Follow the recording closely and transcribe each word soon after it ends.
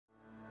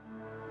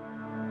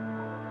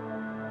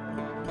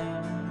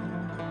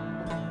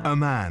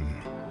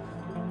Amman.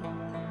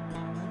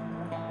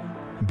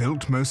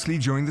 Built mostly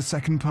during the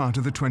second part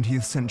of the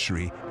 20th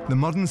century, the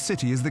modern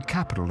city is the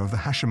capital of the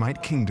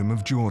Hachémite kingdom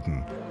of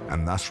Jordan,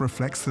 and thus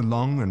reflects the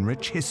long and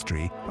rich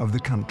history of the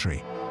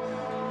country.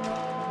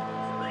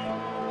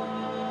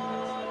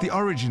 The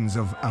origins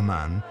of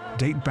Amman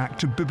date back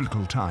to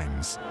biblical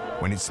times,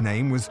 when its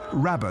name was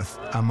Rabbath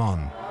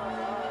Ammon.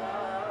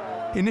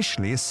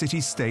 Initially a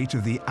city-state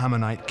of the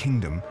Ammonite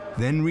kingdom,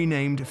 then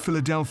renamed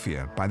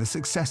Philadelphia by the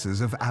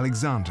successors of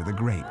Alexander the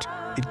Great,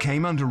 it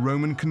came under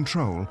Roman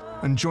control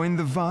and joined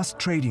the vast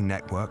trading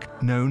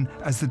network known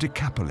as the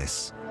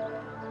Decapolis.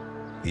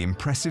 The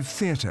impressive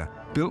theatre,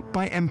 built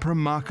by Emperor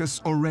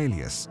Marcus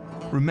Aurelius,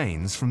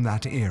 remains from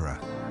that era.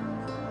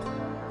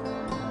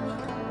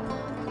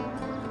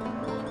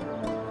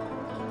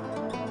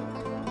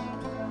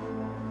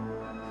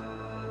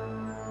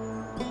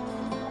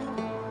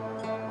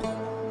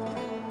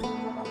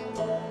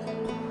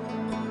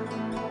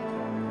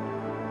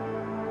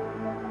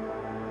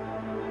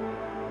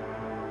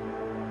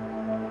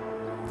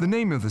 The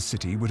name of the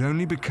city would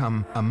only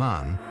become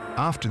Amman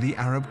after the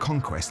Arab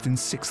conquest in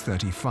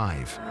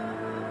 635.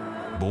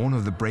 Born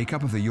of the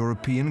breakup of the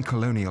European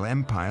colonial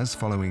empires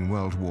following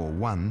World War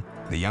I,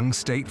 the young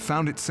state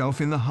found itself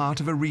in the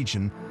heart of a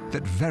region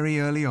that very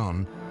early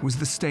on was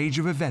the stage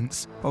of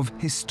events of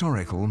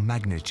historical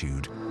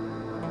magnitude.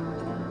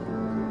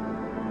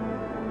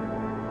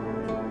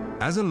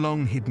 As a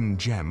long-hidden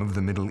gem of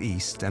the Middle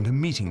East and a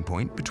meeting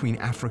point between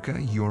Africa,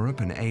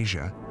 Europe, and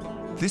Asia,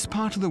 this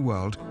part of the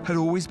world had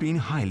always been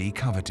highly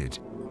coveted.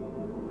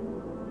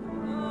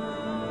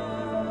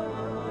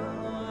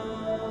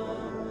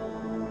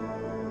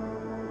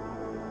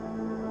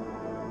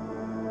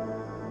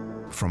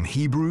 From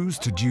Hebrews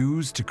to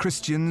Jews to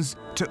Christians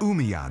to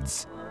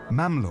Umayyads,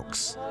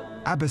 Mamluks,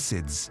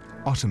 Abbasids,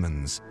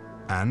 Ottomans,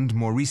 and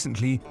more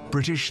recently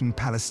British and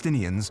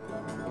Palestinians,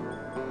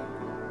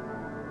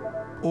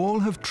 all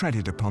have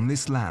treaded upon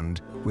this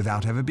land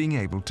without ever being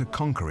able to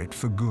conquer it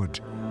for good.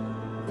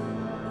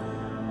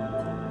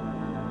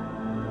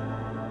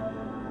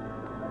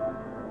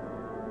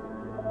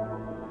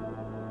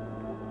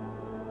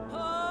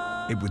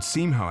 It would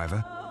seem,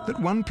 however, that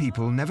one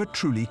people never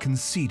truly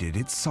conceded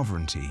its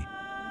sovereignty: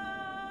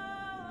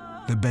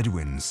 the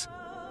Bedouins.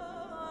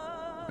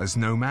 As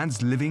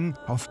nomads living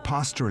off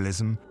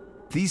pastoralism,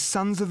 these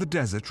sons of the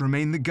desert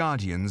remain the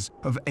guardians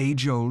of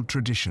age-old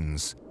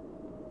traditions.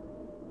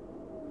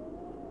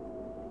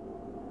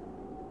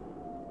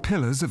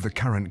 Pillars of the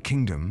current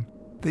kingdom,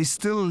 they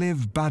still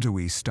live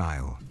Badawi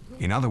style,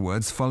 in other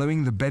words,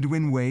 following the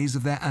Bedouin ways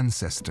of their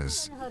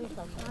ancestors.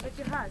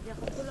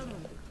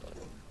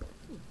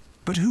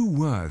 But who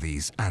were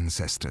these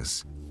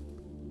ancestors?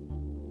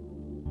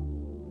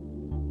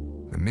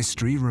 The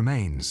mystery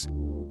remains.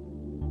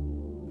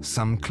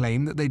 Some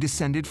claim that they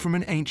descended from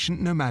an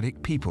ancient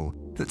nomadic people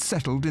that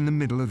settled in the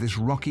middle of this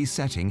rocky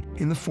setting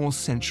in the 4th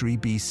century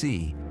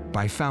BC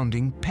by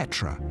founding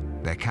Petra,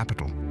 their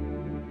capital.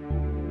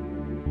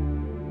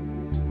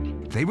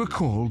 They were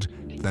called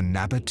the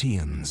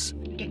Nabateans.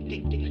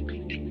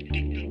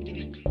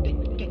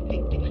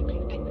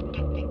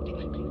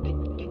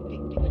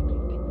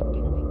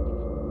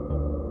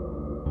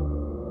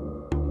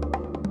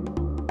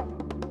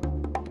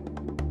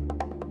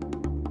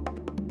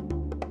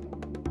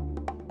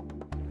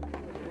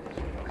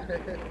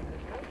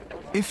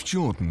 If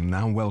Jordan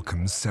now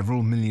welcomes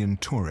several million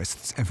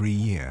tourists every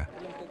year,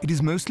 it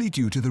is mostly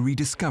due to the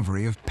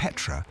rediscovery of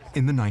Petra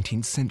in the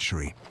 19th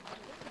century.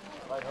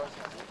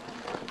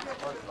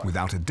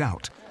 Without a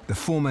doubt, the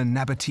former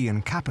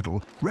Nabatean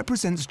capital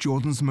represents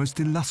Jordan's most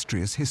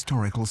illustrious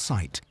historical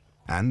site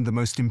and the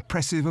most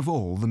impressive of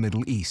all the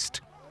Middle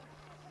East.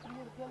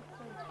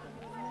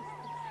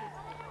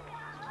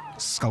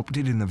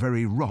 Sculpted in the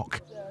very rock,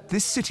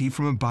 this city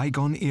from a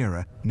bygone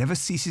era never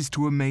ceases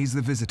to amaze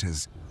the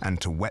visitors and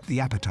to whet the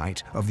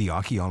appetite of the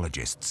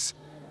archaeologists.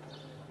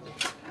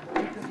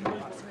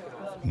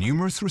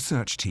 Numerous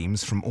research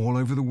teams from all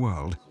over the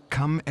world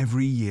come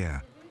every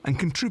year and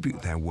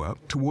contribute their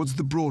work towards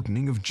the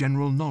broadening of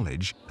general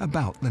knowledge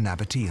about the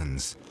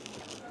Nabateans.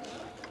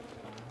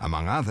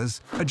 Among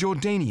others, a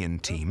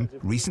Jordanian team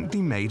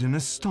recently made an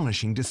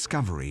astonishing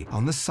discovery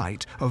on the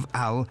site of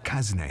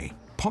Al-Khazneh,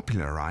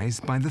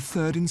 popularized by the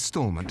 3rd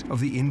installment of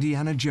the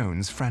Indiana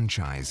Jones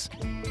franchise.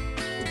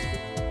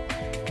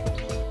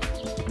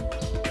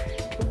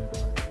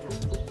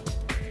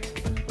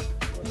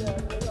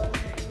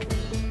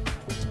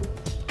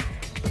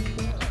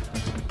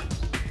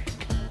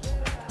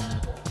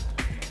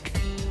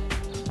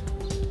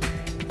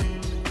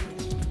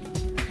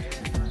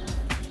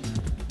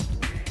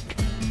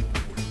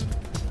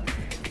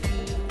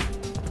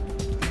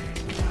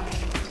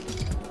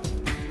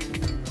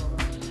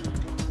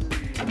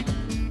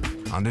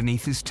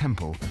 Underneath this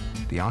temple,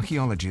 the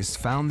archaeologists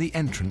found the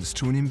entrance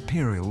to an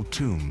imperial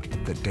tomb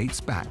that dates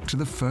back to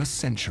the 1st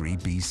century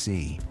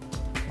BC.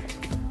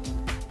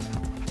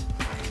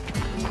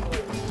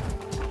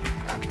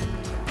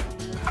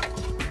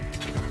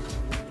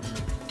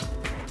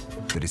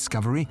 The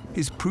discovery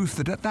is proof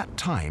that at that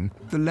time,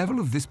 the level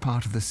of this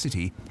part of the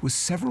city was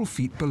several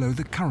feet below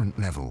the current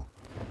level,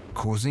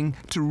 causing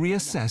to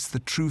reassess the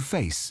true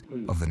face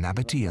of the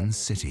Nabatean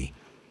city.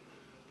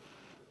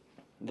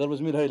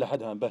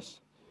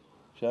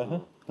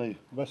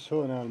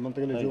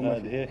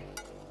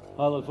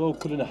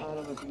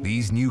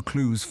 These new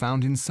clues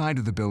found inside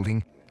of the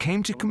building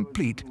came to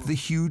complete the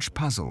huge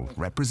puzzle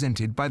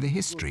represented by the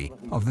history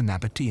of the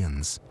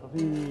Nabateans.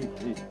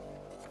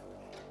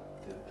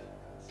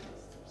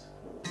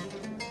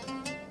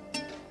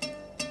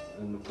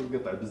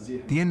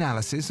 The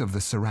analysis of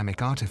the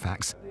ceramic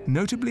artifacts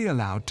notably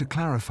allowed to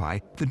clarify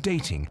the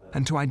dating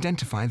and to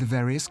identify the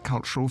various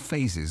cultural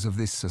phases of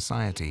this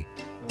society.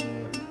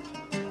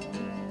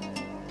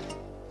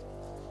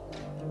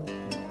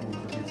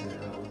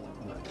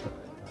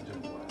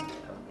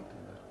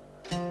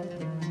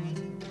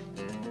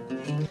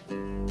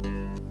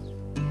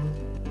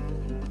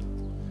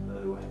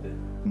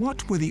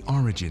 What were the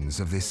origins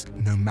of this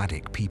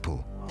nomadic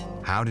people?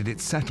 How did it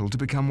settle to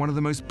become one of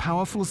the most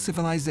powerful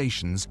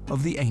civilizations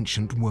of the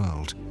ancient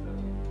world?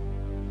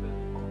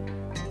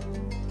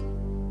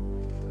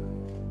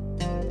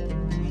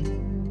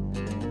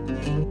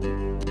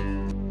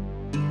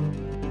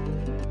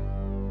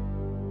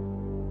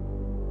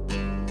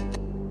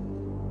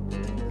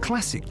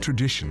 Classic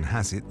tradition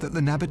has it that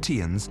the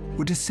Nabateans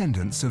were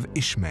descendants of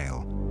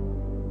Ishmael.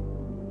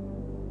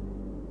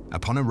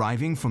 Upon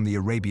arriving from the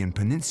Arabian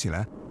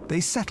Peninsula, they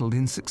settled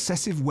in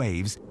successive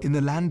waves in the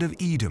land of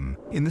Edom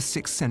in the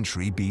 6th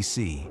century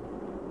BC.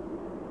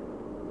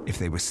 If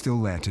they were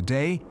still there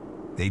today,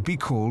 they'd be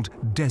called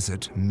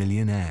desert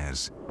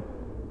millionaires.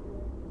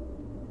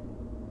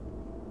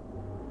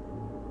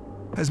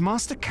 As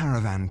master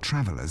caravan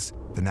travelers,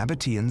 the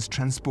Nabateans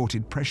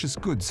transported precious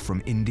goods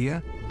from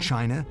India,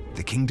 China,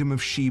 the Kingdom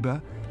of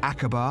Sheba,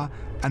 Aqaba,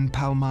 and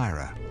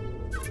Palmyra.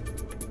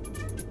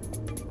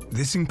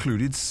 This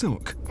included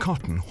silk,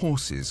 cotton,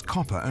 horses,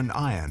 copper and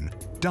iron,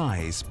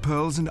 dyes,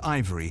 pearls and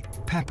ivory,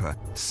 pepper,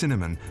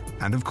 cinnamon,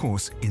 and of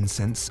course,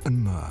 incense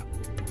and myrrh.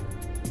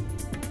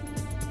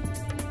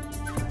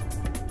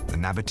 The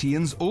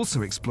Nabateans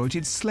also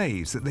exploited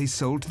slaves that they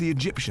sold to the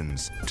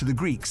Egyptians, to the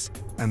Greeks,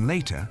 and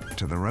later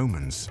to the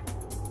Romans.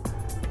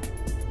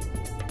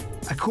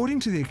 According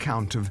to the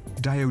account of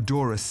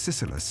Diodorus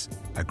Siculus,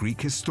 a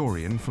Greek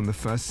historian from the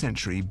 1st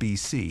century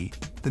BC,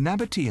 the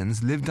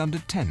Nabateans lived under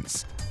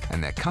tents,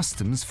 and their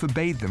customs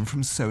forbade them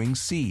from sowing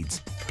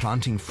seeds,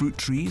 planting fruit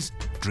trees,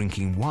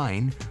 drinking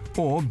wine,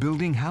 or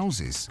building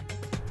houses.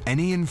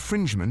 Any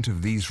infringement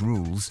of these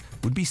rules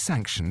would be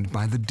sanctioned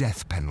by the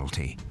death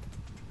penalty.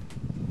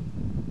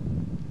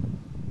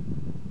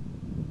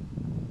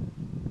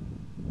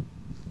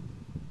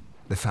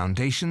 The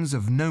foundations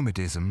of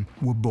nomadism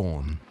were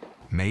born.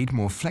 Made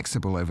more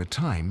flexible over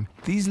time,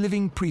 these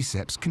living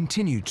precepts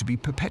continue to be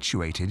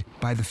perpetuated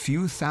by the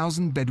few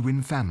thousand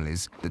Bedouin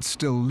families that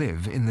still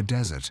live in the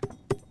desert.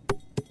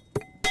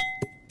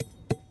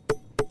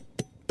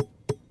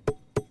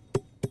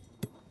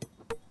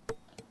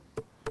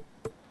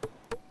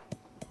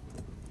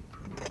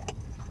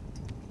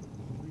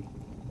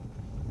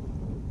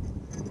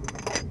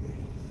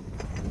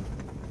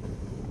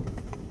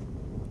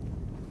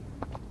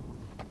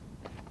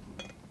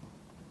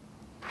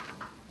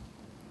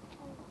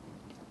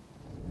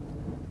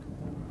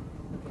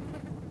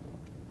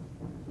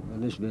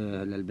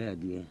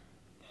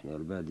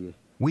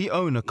 We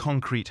own a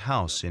concrete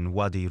house in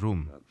Wadi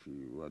Rum,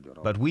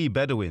 but we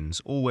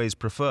Bedouins always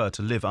prefer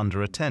to live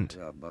under a tent.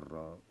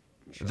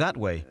 That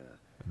way,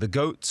 the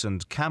goats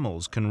and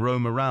camels can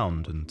roam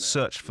around and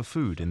search for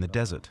food in the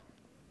desert.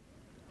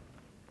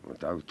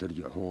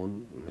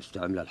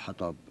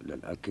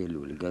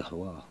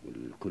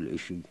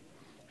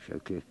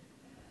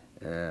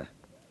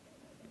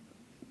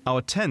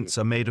 Our tents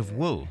are made of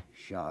wool,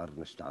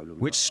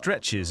 which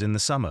stretches in the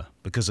summer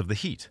because of the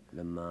heat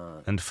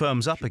and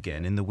firms up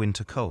again in the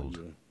winter cold.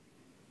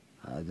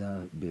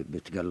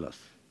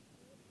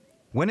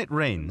 When it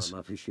rains,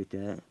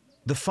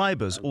 the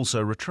fibers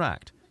also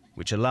retract,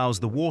 which allows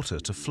the water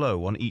to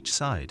flow on each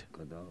side.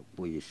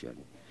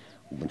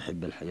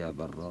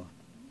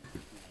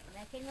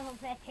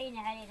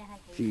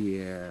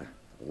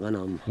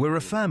 We're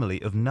a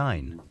family of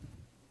 9.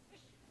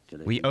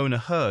 We own a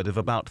herd of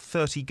about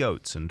 30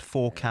 goats and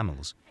 4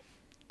 camels,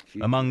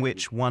 among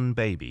which 1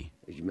 baby.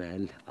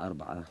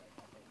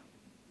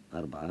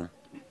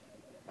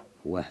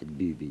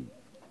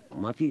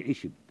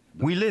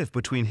 We live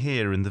between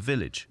here and the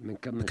village,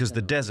 because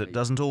the desert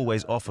doesn't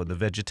always offer the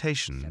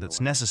vegetation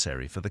that's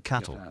necessary for the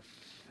cattle.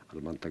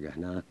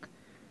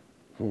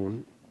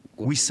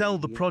 We sell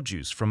the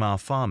produce from our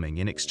farming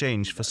in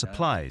exchange for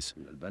supplies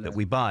that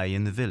we buy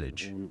in the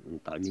village.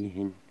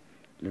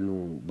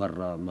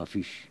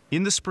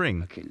 In the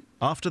spring,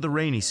 after the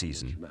rainy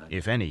season,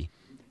 if any,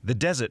 the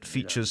desert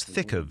features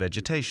thicker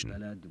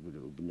vegetation.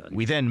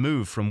 We then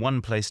move from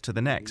one place to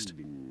the next.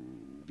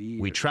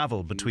 We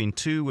travel between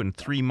 2 and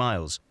 3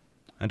 miles,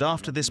 and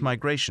after this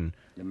migration,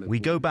 we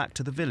go back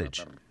to the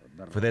village,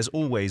 for there's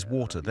always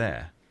water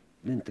there.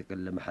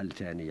 ننتقل لمحل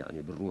ثاني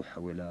يعني بنروح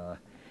حوالي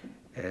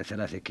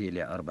 3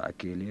 كيلة 4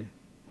 كيلة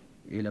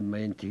إلى ما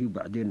ينتهي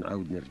وبعدين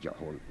نعود نرجع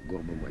هون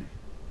قرب مي.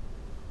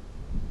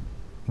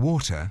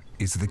 Water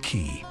is the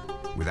key.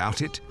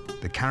 Without it,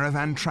 the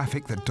caravan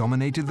traffic that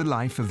dominated the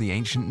life of the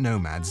ancient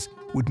nomads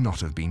would not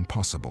have been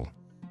possible.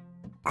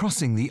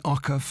 Crossing the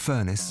ochre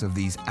furnace of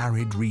these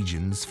arid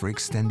regions for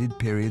extended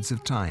periods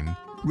of time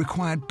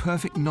required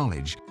perfect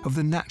knowledge of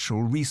the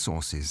natural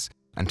resources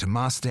and to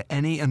master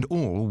any and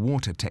all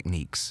water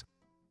techniques.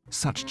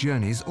 Such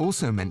journeys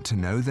also meant to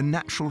know the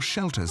natural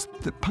shelters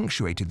that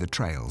punctuated the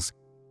trails,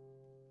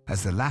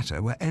 as the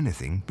latter were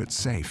anything but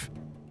safe.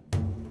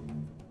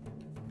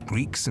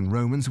 Greeks and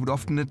Romans would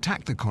often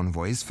attack the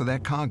convoys for their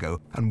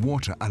cargo and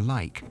water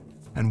alike,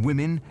 and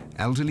women,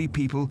 elderly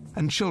people,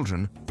 and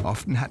children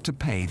often had to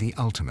pay the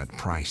ultimate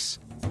price.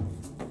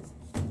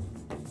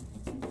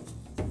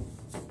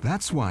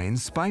 That's why, in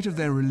spite of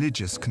their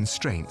religious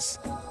constraints,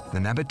 the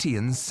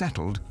Nabateans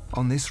settled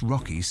on this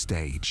rocky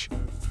stage.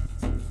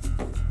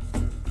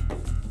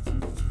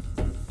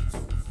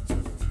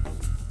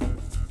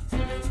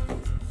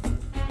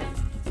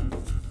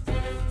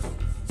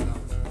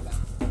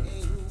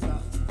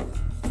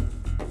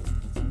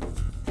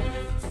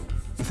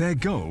 Their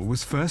goal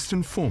was first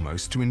and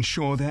foremost to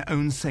ensure their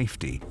own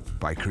safety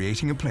by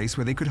creating a place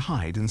where they could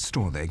hide and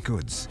store their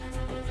goods.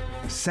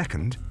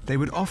 Second, they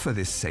would offer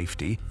this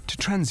safety to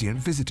transient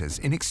visitors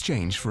in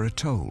exchange for a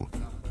toll.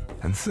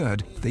 And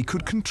third, they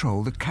could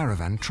control the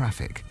caravan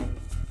traffic.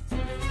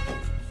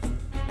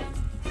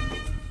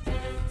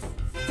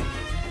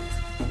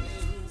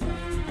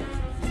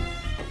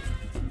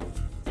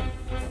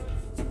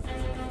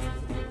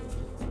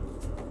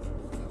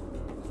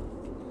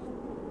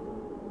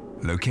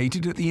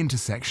 Located at the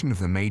intersection of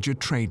the major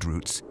trade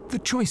routes, the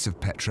choice of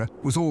Petra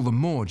was all the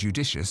more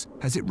judicious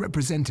as it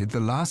represented the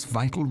last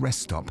vital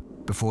rest stop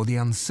before the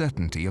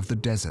uncertainty of the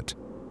desert.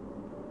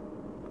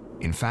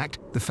 In fact,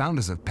 the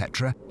founders of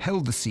Petra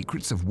held the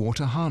secrets of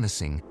water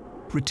harnessing,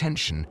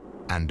 retention,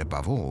 and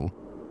above all,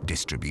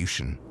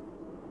 distribution.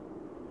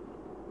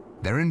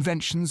 Their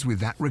inventions with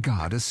that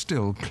regard are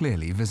still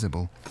clearly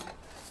visible.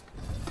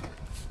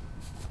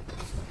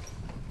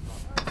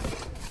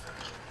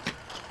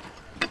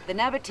 The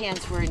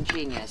Nabateans were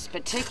ingenious,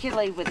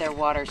 particularly with their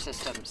water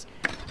systems.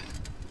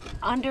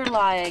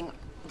 Underlying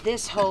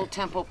this whole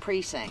temple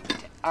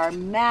precinct are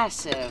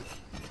massive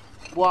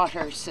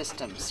water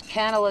systems,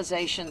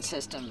 canalization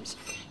systems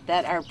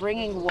that are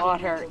bringing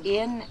water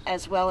in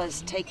as well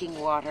as taking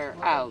water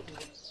out.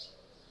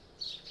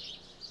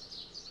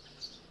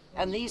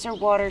 And these are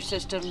water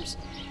systems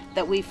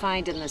that we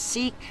find in the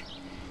Sikh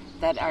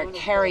that are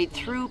carried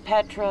through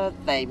Petra.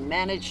 They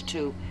managed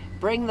to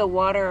bring the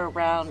water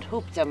around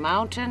the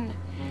mountain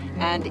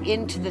and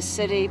into the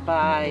city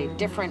by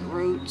different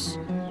routes.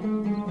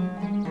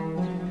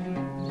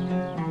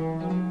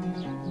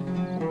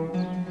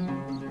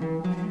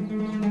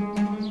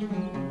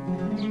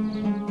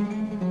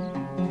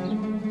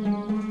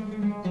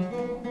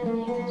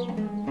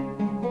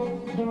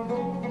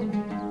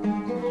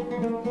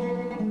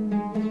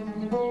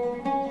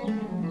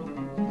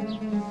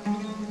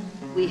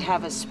 We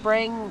have a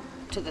spring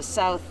to the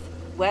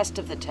southwest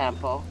of the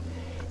temple,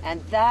 and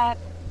that,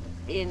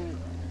 in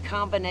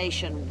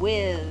combination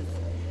with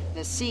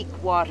the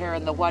Sikh water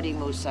and the Wadi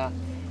Musa,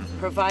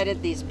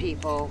 provided these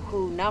people,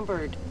 who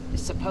numbered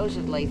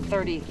supposedly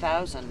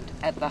 30,000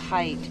 at the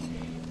height,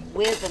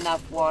 with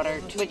enough water,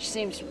 which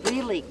seems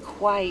really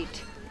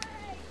quite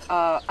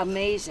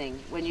amazing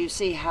when you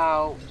see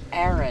how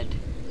arid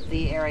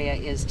the area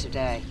is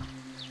today.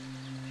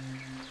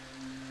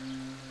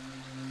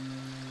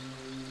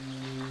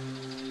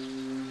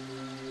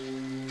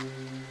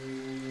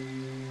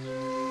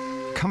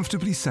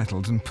 Comfortably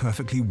settled and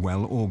perfectly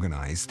well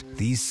organized,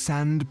 these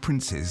sand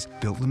princes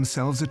built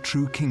themselves a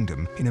true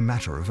kingdom in a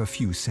matter of a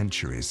few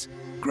centuries.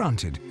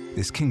 Granted,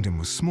 this kingdom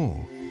was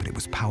small, but it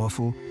was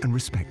powerful and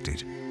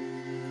respected.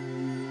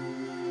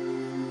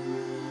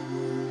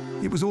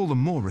 It was all the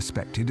more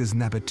respected as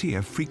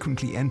Nabatea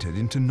frequently entered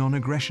into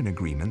non-aggression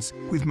agreements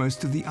with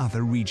most of the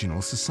other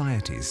regional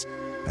societies,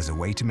 as a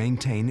way to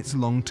maintain its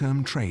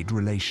long-term trade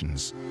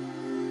relations.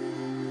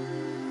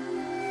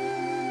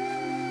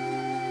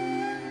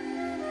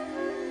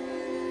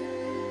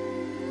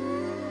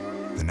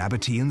 The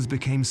Nabateans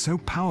became so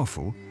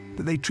powerful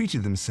that they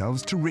treated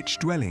themselves to rich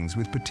dwellings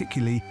with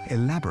particularly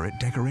elaborate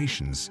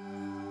decorations.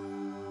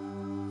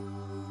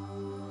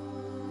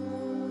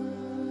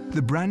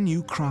 The brand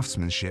new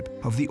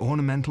craftsmanship of the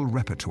ornamental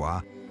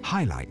repertoire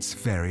highlights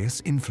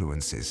various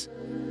influences.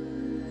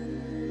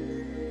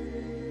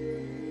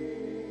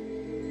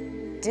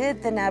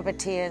 Did the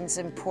Nabateans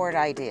import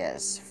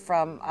ideas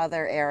from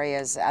other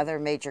areas, other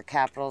major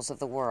capitals of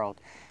the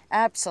world?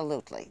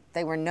 Absolutely.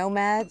 They were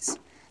nomads.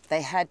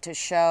 They had to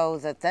show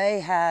that they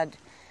had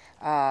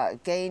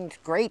gained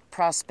great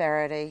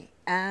prosperity,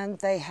 and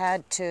they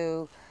had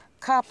to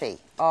copy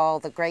all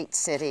the great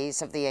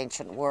cities of the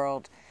ancient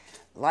world,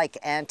 like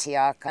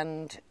Antioch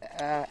and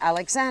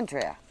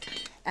Alexandria.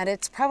 And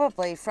it's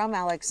probably from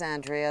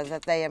Alexandria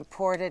that they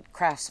imported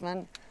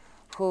craftsmen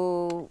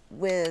who,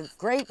 with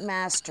great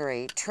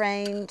mastery,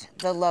 trained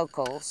the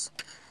locals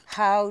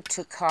how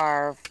to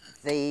carve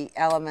the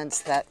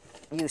elements that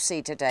you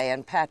see today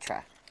in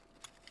Petra.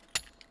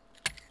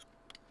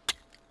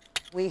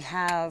 We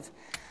have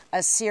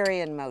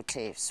Assyrian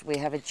motifs, we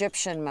have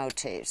Egyptian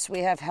motifs, we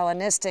have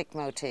Hellenistic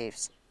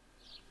motifs.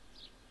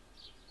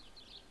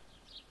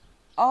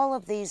 All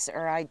of these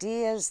are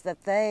ideas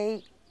that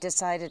they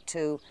decided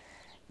to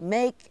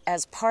make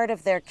as part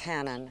of their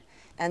canon,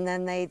 and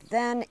then they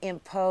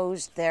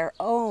imposed their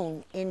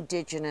own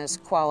indigenous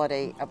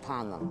quality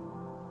upon them.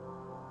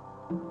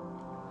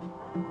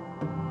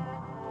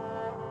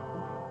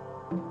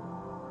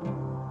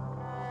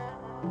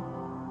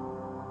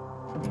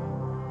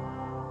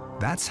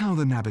 That's how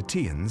the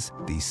Nabateans,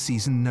 these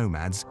seasoned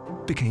nomads,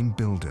 became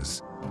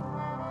builders.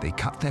 They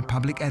cut their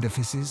public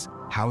edifices,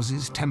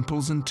 houses,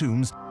 temples and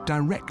tombs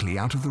directly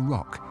out of the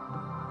rock.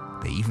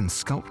 They even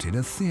sculpted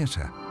a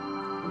theatre.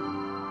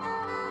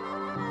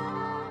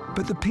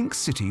 But the Pink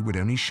City would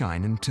only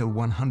shine until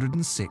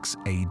 106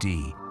 AD,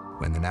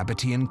 when the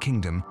Nabatean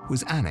kingdom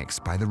was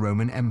annexed by the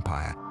Roman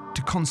Empire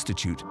to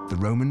constitute the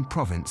Roman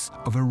province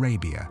of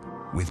Arabia,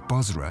 with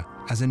Bosra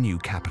as a new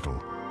capital.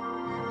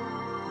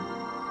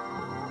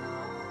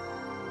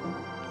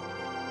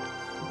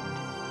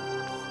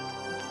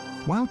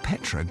 While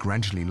Petra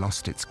gradually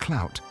lost its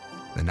clout,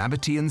 the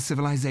Nabatean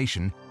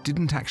civilization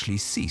didn't actually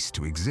cease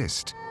to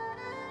exist.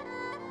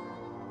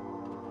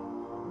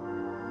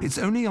 It's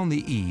only on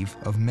the eve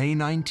of May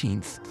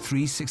 19th,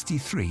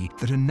 363,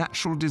 that a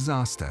natural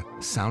disaster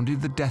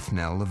sounded the death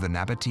knell of the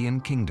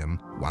Nabatean kingdom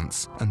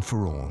once and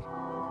for all.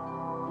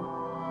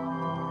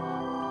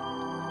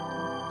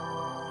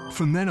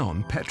 From then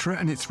on, Petra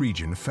and its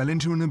region fell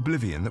into an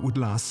oblivion that would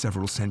last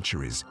several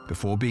centuries,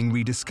 before being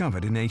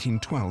rediscovered in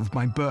 1812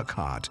 by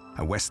Burckhardt,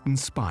 a Western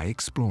spy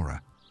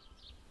explorer.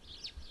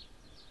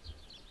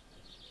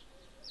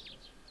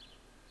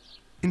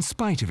 In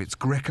spite of its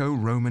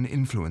Greco-Roman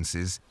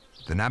influences,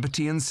 the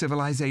Nabatean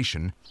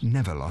civilization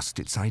never lost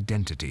its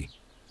identity.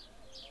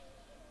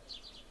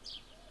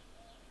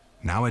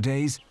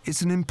 Nowadays,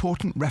 it's an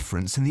important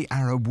reference in the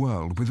Arab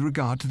world with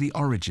regard to the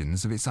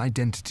origins of its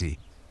identity.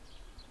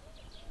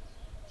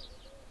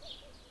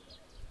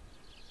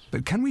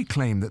 But can we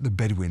claim that the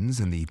Bedouins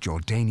and the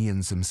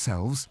Jordanians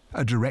themselves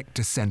are direct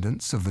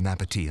descendants of the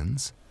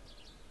Nabateans?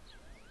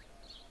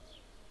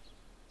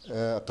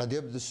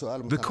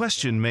 The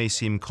question may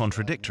seem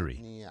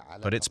contradictory,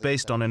 but it's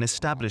based on an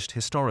established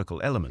historical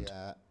element.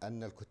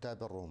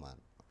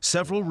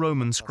 Several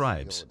Roman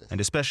scribes, and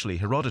especially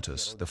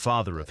Herodotus, the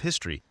father of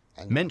history,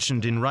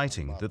 mentioned in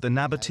writing that the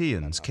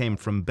Nabateans came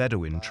from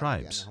Bedouin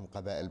tribes.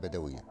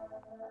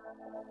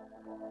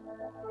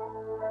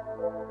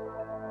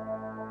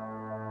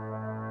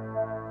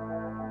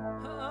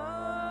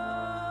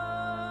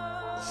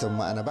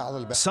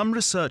 Some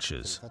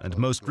researchers, and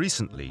most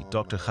recently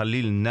Dr.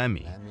 Khalil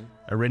Nami,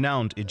 a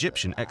renowned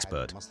Egyptian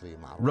expert,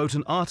 wrote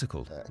an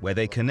article where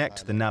they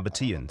connect the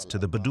Nabateans to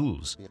the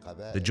Baduls,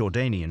 the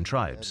Jordanian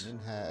tribes.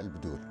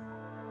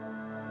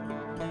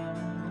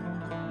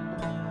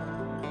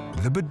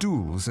 The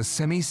Baduls are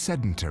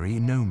semi-sedentary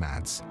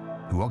nomads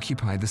who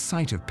occupied the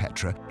site of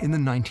Petra in the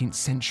 19th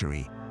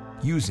century,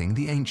 using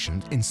the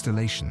ancient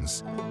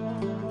installations.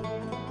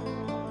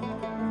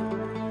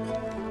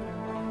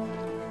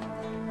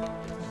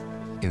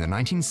 In the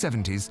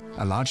 1970s,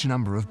 a large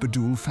number of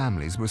Badul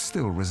families were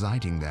still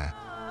residing there.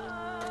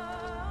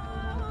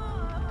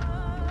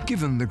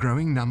 Given the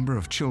growing number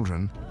of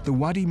children, the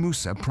Wadi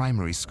Musa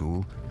Primary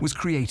School was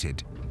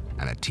created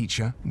and a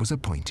teacher was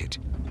appointed.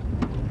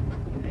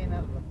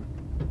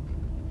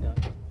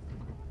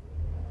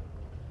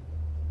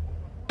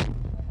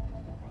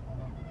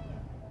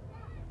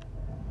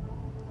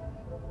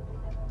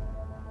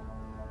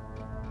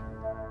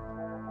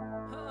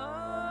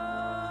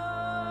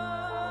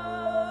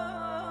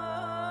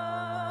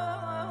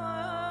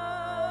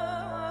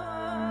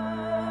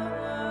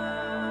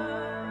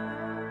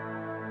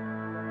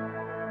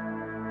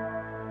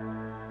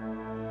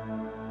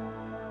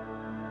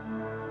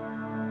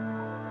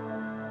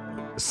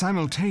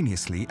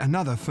 Simultaneously,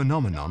 another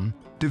phenomenon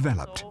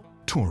developed: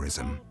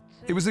 tourism.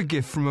 It was a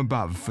gift from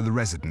above for the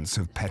residents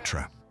of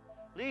Petra.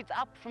 Leads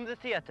up from the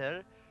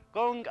theater,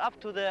 going up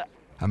to the...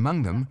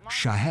 Among them,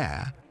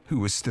 Shaher, who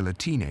was still a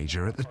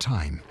teenager at the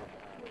time.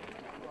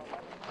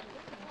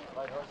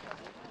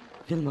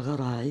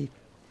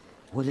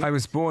 I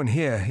was born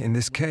here in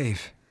this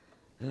cave.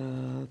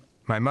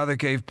 My mother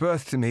gave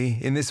birth to me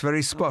in this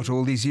very spot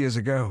all these years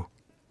ago.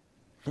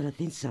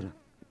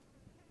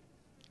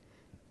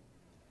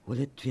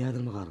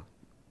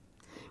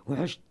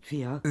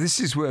 This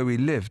is where we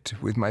lived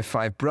with my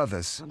 5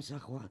 brothers,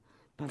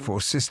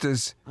 4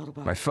 sisters,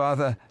 my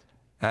father,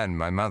 and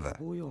my mother.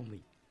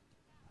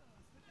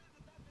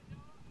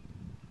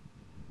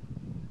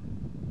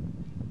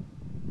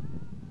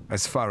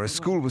 As far as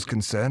school was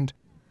concerned,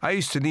 I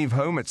used to leave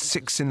home at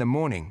 6 in the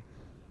morning.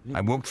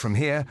 I walked from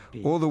here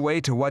all the way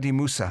to Wadi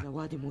Musa.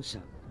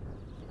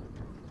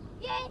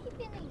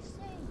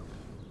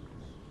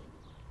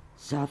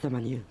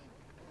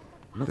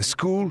 The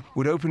school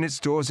would open its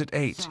doors at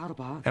 8,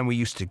 and we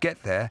used to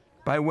get there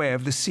by way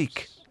of the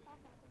Sikh.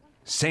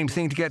 Same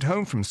thing to get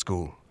home from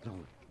school.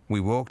 We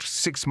walked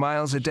 6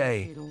 miles a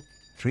day,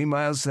 3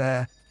 miles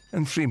there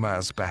and 3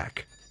 miles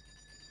back.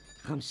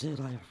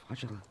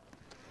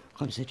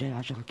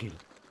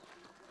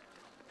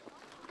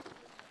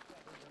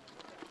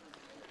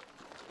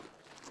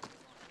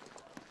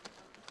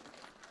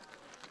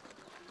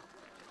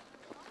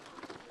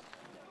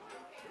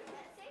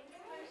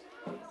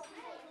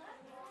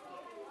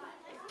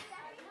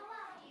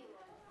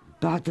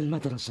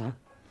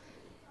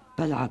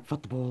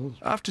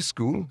 After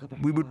school,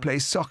 we would play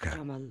soccer.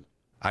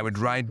 I would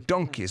ride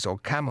donkeys or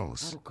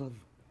camels.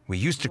 We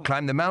used to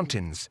climb the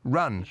mountains,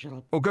 run,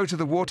 or go to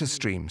the water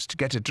streams to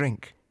get a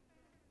drink.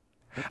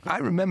 I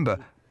remember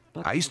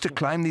I used to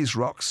climb these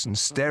rocks and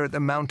stare at the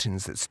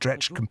mountains that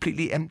stretched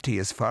completely empty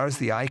as far as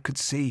the eye could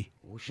see.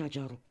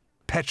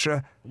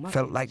 Petra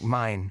felt like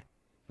mine,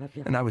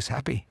 and I was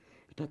happy.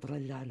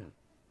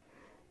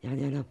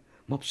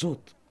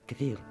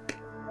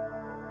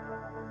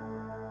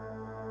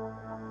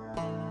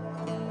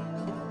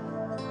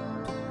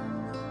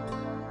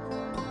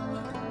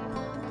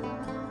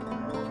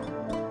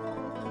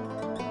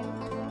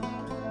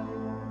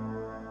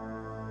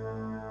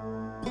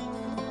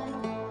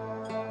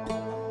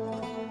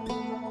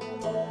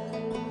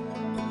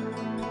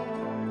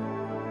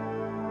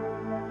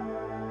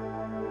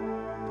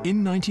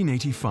 In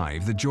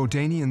 1985, the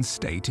Jordanian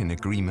state, in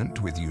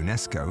agreement with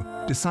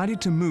UNESCO,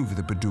 decided to move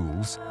the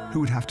Bedouls, who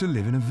would have to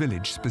live in a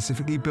village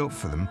specifically built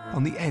for them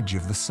on the edge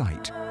of the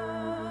site.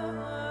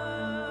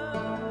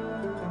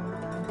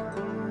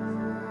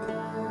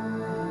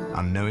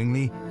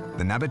 Unknowingly,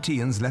 the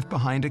Nabateans left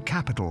behind a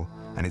capital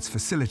and its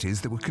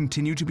facilities that would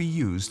continue to be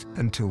used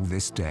until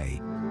this day.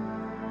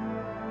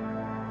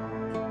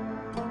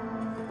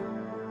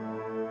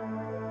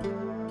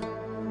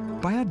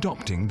 By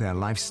adopting their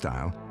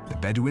lifestyle, the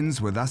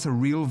Bedouins were thus a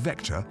real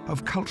vector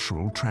of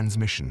cultural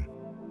transmission.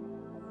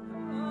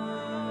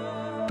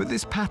 But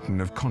this pattern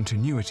of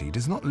continuity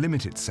does not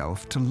limit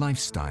itself to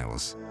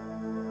lifestyles.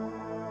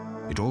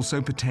 It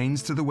also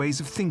pertains to the ways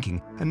of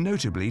thinking, and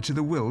notably to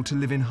the will to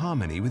live in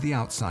harmony with the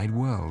outside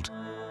world.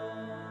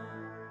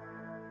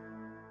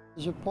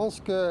 I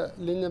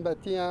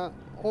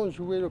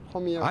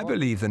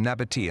believe the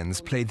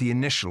Nabateans played the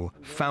initial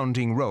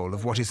founding role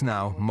of what is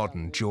now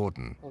modern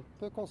Jordan.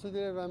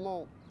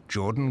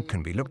 Jordan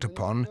can be looked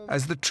upon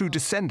as the true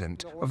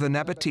descendant of the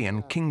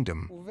Nabatean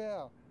kingdom,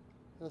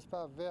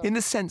 in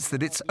the sense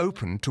that it's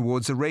open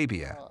towards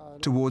Arabia,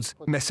 towards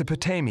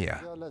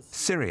Mesopotamia,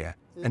 Syria,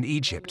 and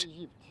Egypt.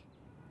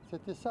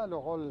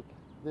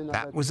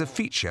 That was a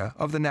feature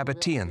of the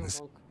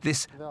Nabateans,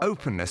 this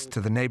openness to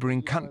the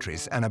neighboring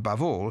countries and,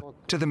 above all,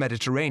 to the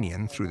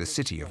Mediterranean through the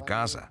city of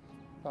Gaza.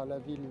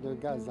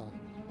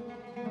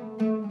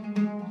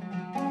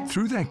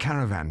 Through their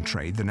caravan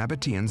trade, the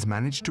Nabateans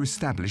managed to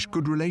establish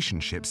good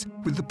relationships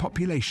with the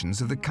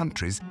populations of the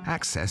countries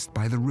accessed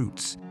by the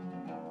routes.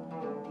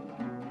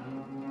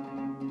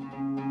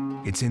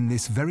 It's in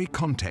this very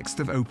context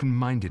of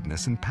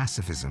open-mindedness and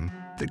pacifism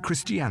that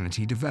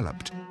Christianity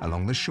developed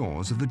along the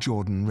shores of the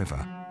Jordan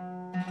River.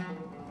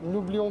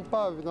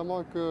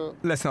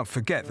 Let's not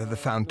forget that the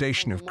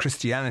foundation of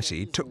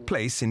Christianity took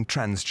place in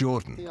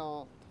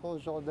Transjordan.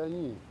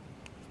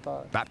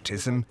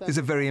 Baptism is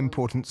a very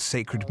important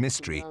sacred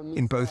mystery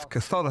in both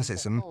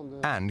Catholicism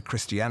and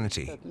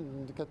Christianity.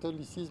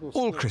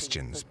 All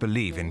Christians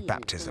believe in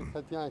baptism.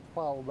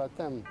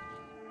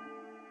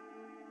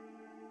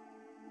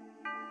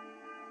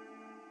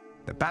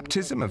 The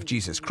baptism of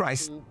Jesus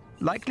Christ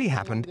likely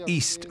happened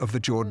east of the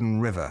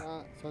Jordan River,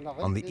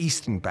 on the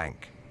eastern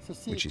bank,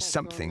 which is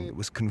something that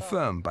was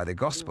confirmed by the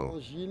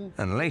Gospel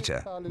and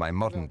later by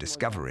modern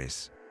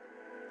discoveries.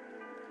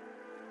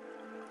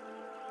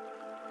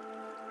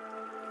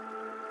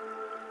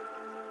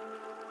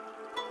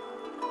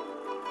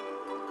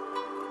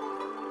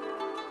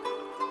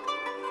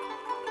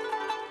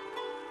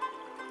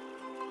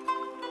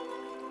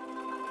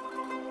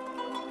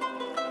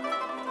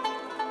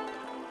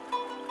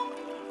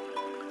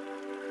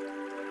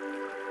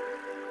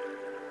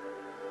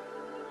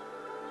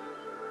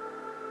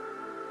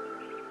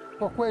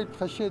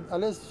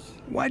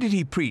 Why did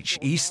he preach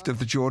east of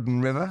the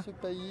Jordan River?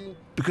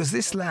 Because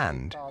this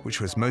land,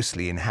 which was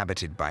mostly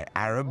inhabited by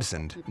Arabs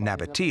and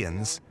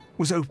Nabateans,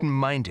 was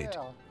open-minded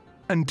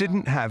and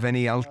didn't have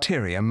any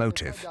ulterior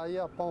motive.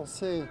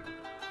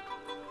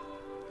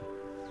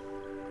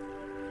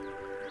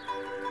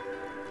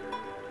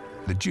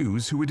 The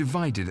Jews, who were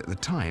divided at the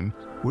time,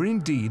 were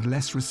indeed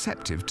less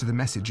receptive to the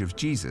message of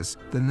Jesus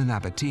than the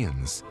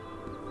Nabateans.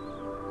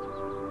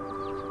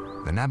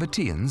 The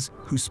Nabateans,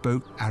 who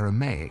spoke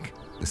Aramaic,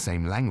 the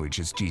same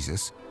language as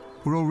Jesus,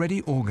 were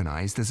already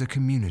organized as a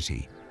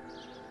community.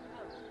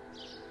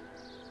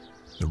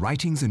 The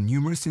writings and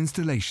numerous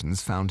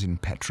installations found in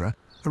Petra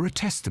are a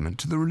testament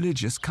to the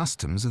religious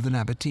customs of the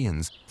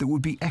Nabateans that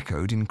would be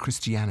echoed in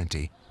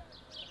Christianity.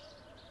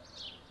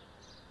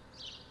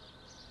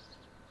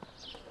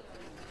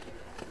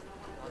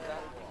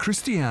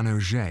 Christian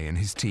Auger and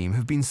his team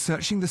have been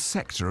searching the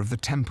sector of the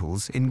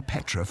temples in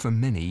Petra for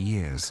many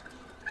years.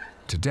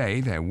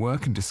 Today, their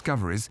work and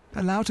discoveries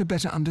allow to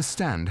better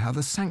understand how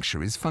the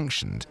sanctuaries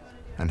functioned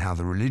and how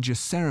the religious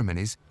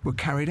ceremonies were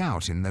carried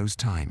out in those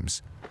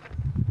times.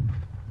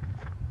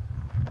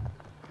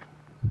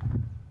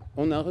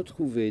 In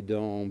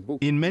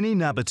many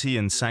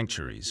Nabatéen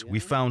sanctuaries, we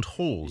found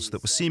halls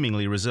that were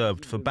seemingly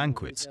reserved for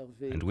banquets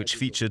and which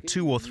featured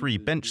 2 or 3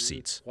 bench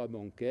seats.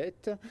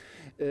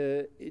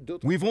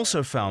 We've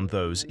also found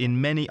those in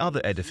many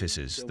other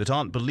edifices that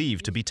aren't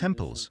believed to be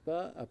temples.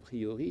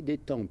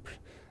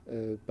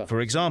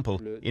 For example,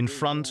 in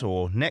front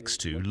or next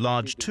to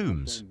large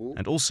tombs,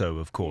 and also,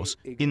 of course,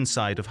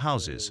 inside of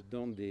houses.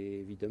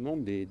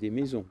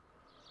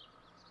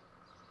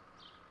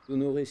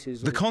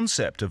 The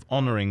concept of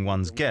honoring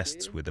one's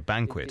guests with a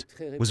banquet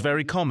was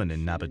very common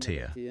in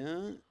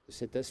Nabatéen.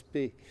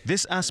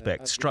 This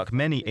aspect struck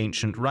many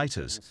ancient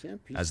writers,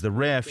 as the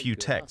rare few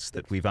texts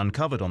that we've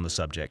uncovered on the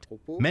subject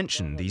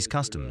mention these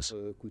customs.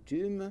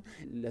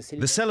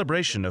 The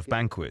celebration of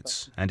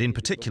banquets, and in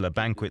particular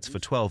banquets for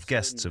 12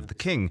 guests of the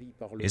king,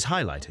 is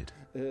highlighted.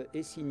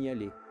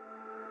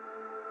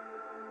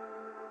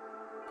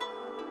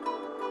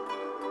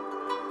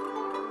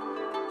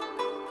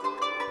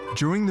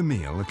 During the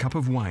meal, a cup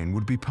of wine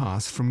would be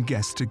passed from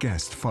guest to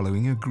guest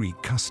following a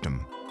Greek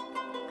custom.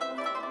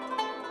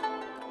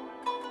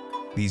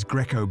 These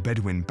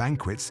Greco-Bedouin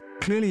banquets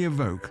clearly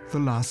evoke the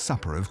Last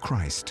Supper of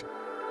Christ.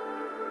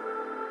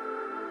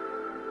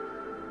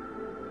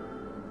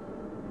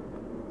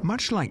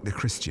 Much like the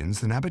Christians,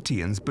 the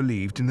Nabatéens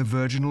believed in the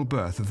virginal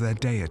birth of their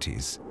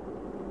deities.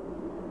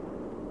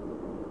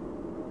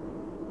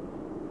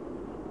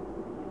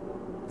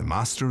 The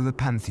master of the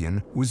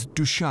pantheon was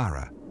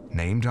Dushara,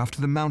 named after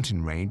the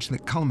mountain range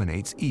that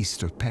culminates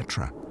east of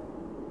Petra.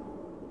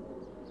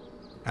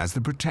 As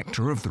the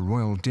protector of the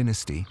royal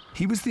dynasty,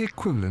 he was the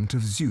equivalent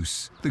of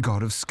Zeus, the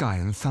god of sky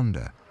and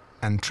thunder,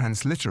 and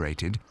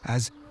transliterated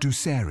as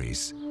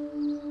Duceres.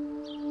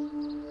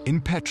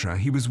 In Petra,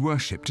 he was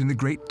worshipped in the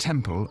great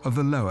temple of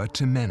the Lower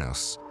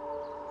Temenos,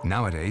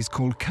 nowadays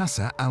called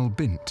Casa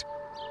al-Bint.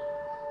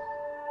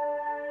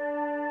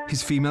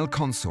 His female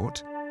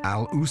consort,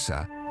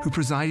 Al-Usa, who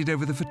presided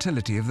over the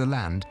fertility of the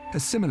land,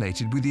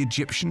 assimilated with the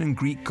Egyptian and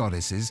Greek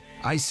goddesses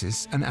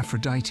Isis and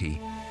Aphrodite.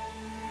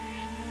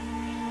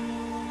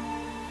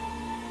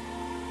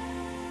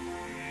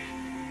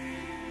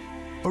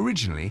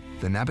 Originally,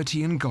 the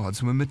Nabatéen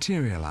gods were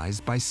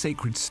materialized by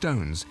sacred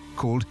stones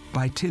called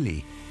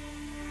baitili.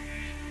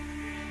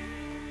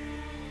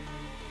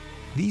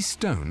 These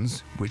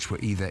stones, which were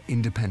either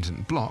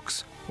independent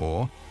blocks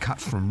or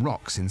cut from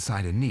rocks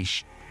inside a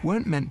niche,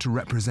 weren't meant to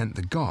represent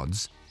the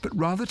gods, but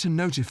rather to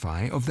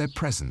notify of their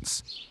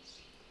presence.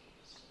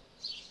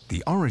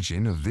 The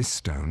origin of this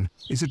stone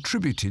is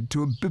attributed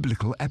to a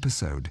biblical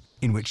episode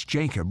in which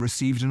Jacob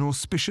received an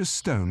auspicious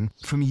stone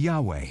from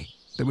Yahweh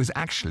that was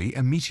actually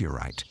a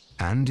meteorite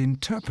and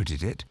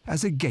interpreted it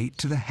as a gate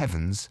to the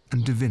heavens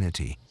and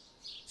divinity.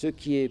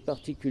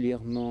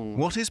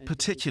 What is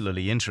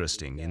particularly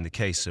interesting in the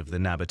case of the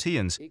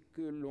Nabatéens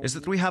is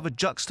that we have a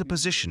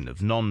juxtaposition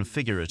of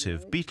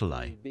non-figurative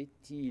beetli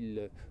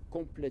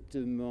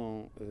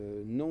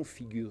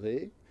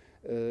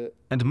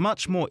and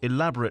much more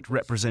elaborate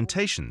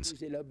representations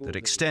that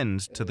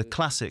extend to the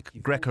classic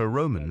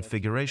Greco-Roman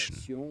figuration.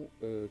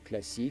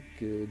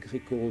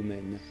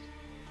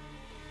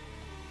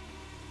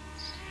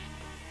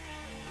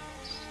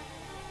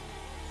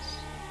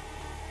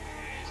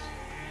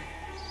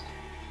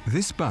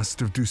 This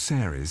bust of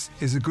Duceres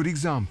is a good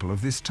example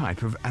of this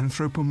type of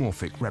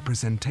anthropomorphic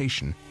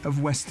representation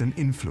of Western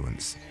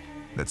influence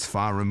that's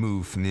far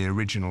removed from the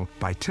original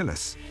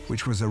baitilis,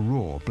 which was a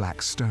raw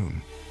black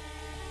stone.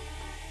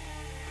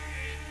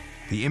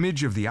 The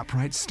image of the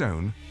upright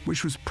stone,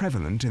 which was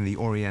prevalent in the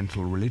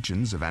Oriental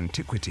religions of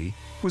antiquity,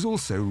 was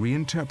also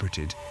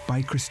reinterpreted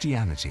by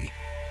Christianity.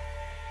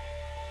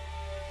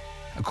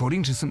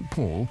 According to St.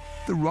 Paul,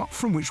 the rock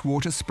from which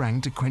water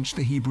sprang to quench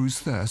the Hebrews'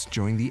 thirst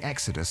during the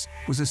Exodus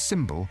was a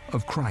symbol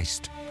of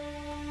Christ.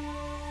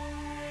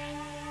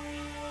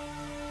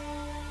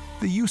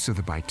 The use of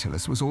the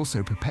baitilis was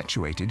also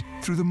perpetuated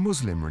through the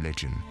Muslim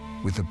religion,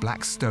 with the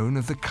black stone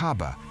of the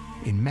Kaaba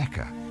in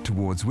Mecca,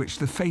 towards which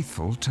the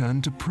faithful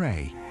turned to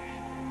pray.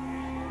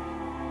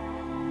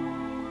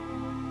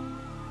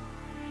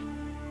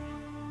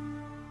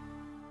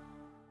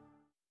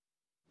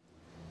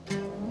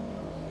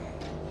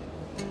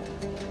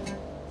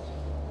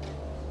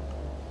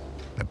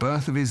 The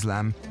birth of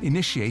Islam,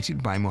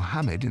 initiated by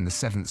Muhammad in the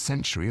 7th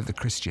century of the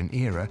Christian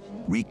era,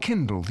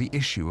 rekindled the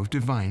issue of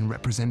divine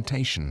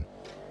representation,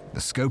 the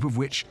scope of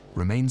which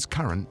remains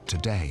current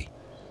today.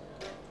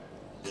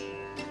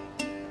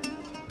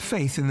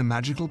 Faith in the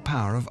magical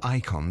power of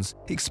icons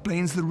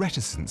explains the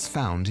reticence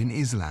found in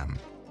Islam,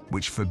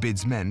 which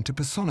forbids men to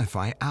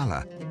personify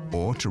Allah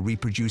or to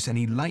reproduce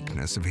any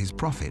likeness of his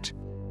prophet.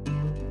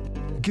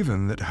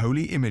 Given that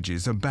holy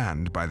images are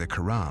banned by the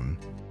Quran,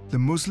 the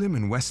Muslim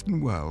and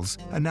Western worlds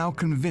are now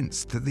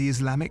convinced that the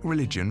Islamic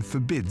religion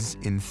forbids,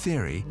 in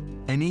theory,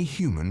 any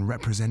human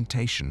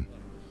representation.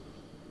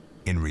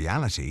 In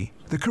reality,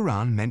 the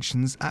Quran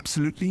mentions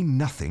absolutely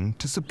nothing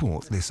to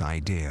support this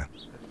idea.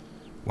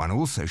 One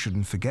also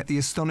shouldn't forget the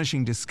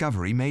astonishing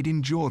discovery made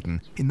in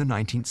Jordan in the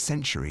 19th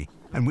century,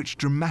 and which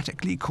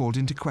dramatically called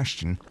into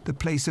question the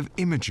place of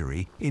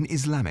imagery in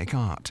Islamic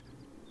art.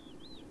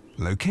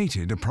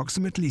 Located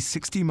approximately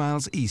 60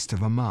 miles east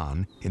of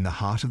Amman, in the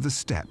heart of the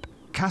steppe,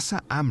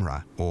 Casa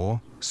Amra, or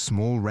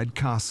Small Red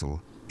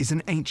Castle, is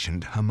an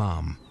ancient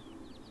hammam.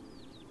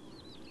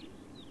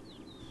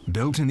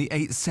 Built in the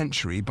 8th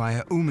century by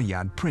an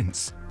Umayyad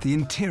prince, the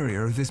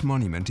interior of this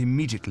monument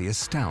immediately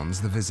astounds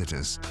the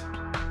visitors.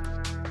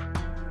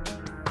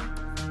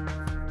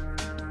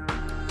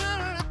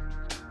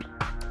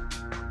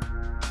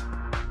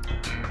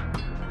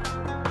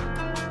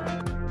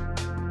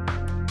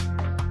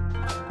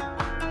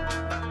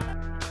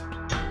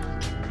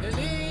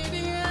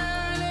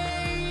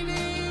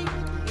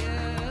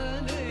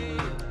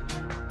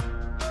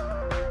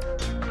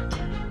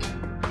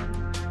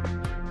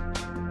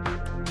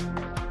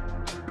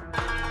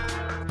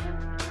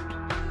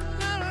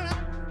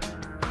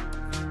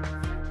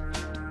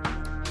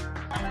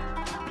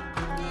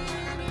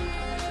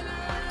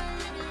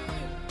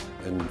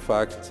 In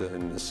fact,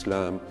 in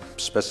Islam,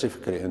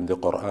 specifically in the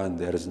Quran,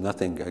 there is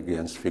nothing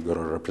against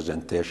figural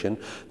representation.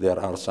 There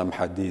are some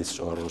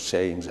hadiths or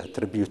sayings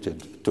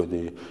attributed to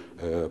the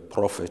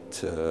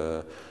Prophet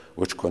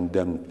which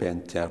condemn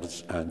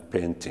painters and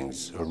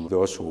paintings, or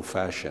those who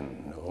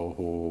fashion or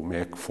who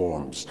make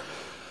forms.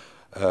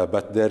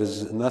 But there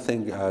is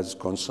nothing as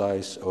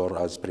concise or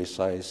as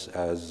precise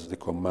as the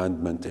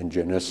commandment in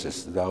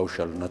Genesis, "Thou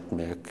shalt not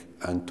make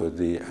unto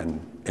thee an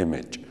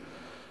image."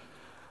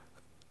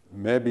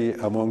 Maybe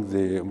among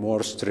the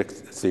more strict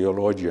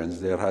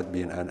theologians there had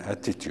been an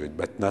attitude,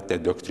 but not a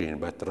doctrine,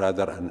 but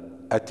rather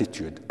an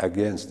attitude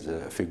against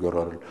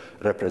figural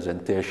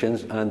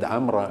representations. And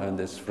Amra and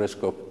his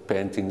fresco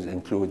paintings,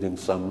 including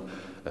some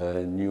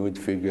nude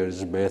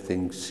figures,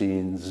 bathing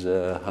scenes,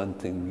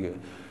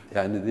 hunting,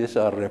 and these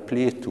are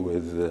replete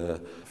with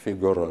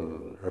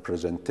figural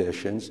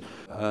representations,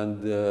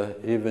 and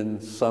even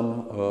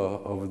some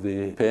of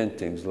the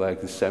paintings,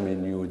 like the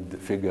semi-nude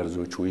figures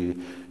which we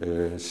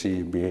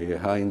see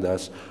behind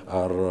us,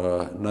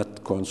 are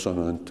not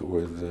consonant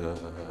with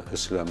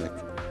Islamic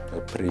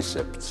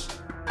precepts.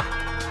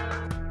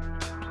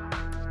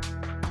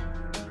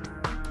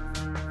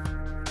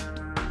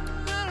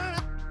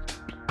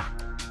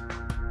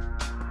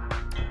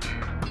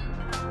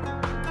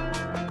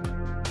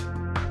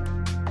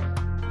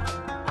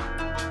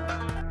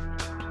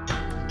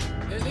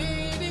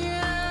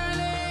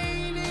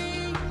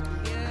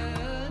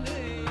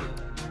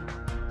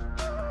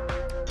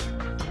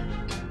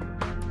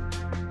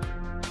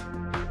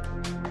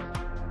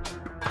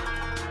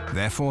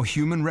 Therefore,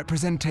 human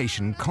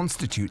representation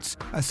constitutes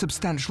a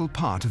substantial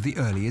part of the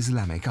early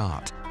Islamic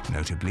art,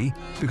 notably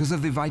because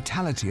of the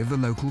vitality of the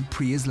local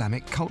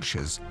pre-Islamic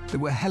cultures that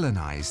were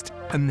Hellenized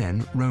and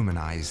then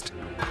Romanized.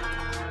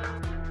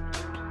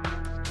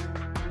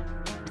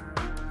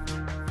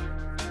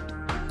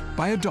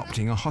 By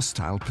adopting a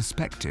hostile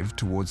perspective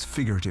towards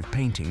figurative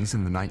paintings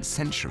in the 9th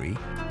century,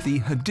 the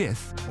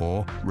Hadith,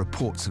 or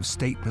reports of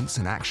statements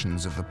and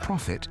actions of the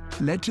Prophet,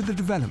 led to the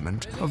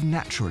development of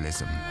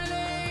naturalism.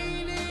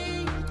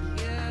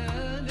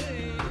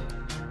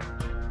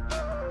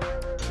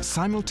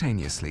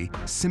 Simultaneously,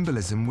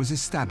 symbolism was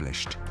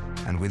established,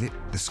 and with it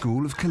the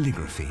school of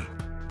calligraphy,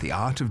 the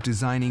art of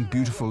designing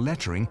beautiful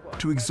lettering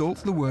to exalt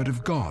the word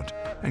of God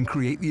and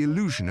create the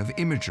illusion of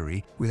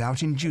imagery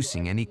without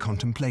inducing any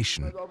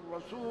contemplation.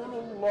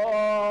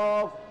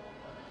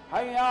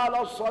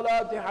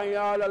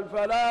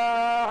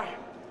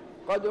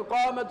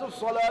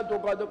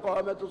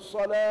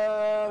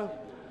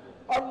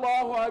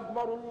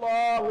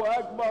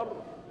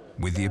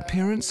 With the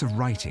appearance of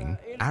writing,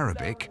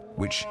 Arabic,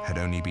 which had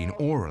only been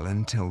oral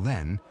until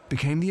then,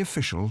 became the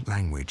official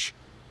language.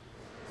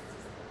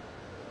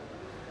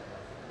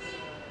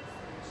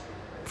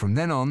 From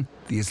then on,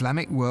 the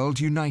Islamic world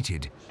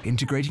united,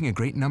 integrating a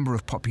great number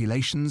of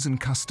populations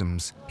and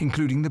customs,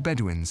 including the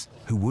Bedouins,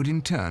 who would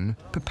in turn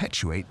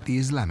perpetuate the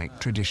Islamic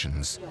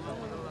traditions.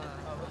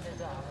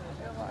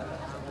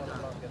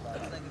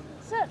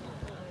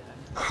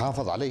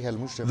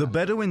 The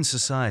Bedouin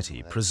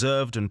society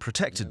preserved and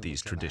protected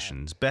these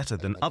traditions better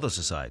than other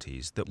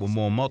societies that were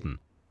more modern,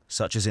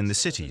 such as in the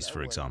cities,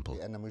 for example.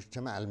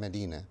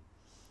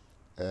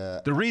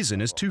 The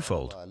reason is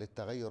twofold.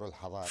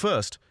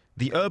 First,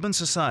 the urban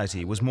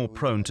society was more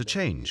prone to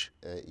change,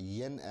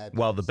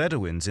 while the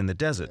Bedouins in the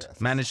desert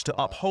managed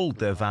to uphold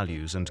their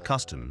values and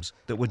customs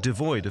that were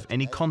devoid of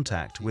any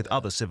contact with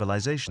other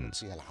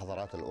civilizations.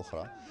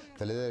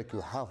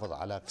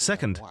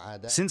 Second,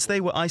 since they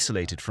were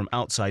isolated from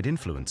outside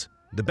influence,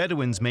 the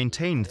Bedouins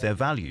maintained their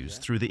values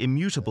through the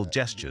immutable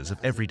gestures of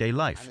everyday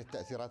life.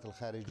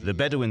 The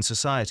Bedouin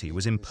society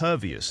was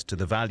impervious to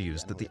the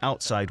values that the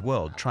outside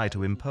world tried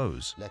to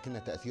impose.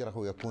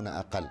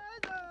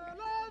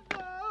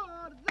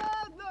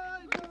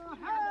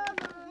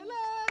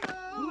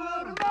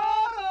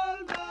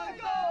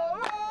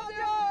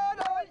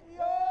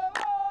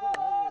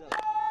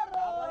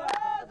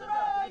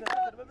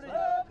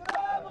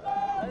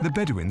 The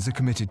Bedouins are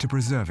committed to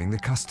preserving the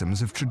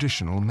customs of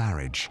traditional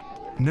marriage,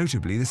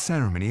 notably the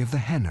ceremony of the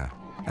henna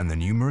and the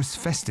numerous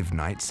festive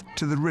nights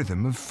to the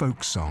rhythm of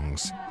folk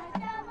songs.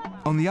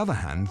 On the other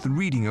hand, the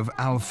reading of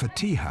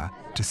Al-Fatiha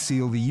to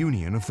seal the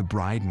union of the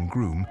bride and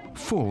groom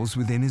falls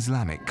within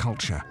Islamic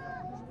culture.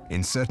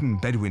 In certain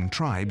Bedouin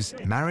tribes,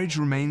 marriage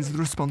remains the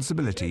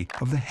responsibility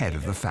of the head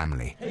of the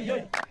family.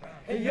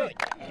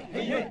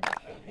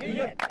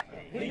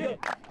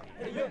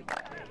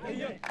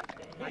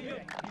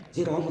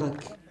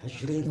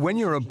 When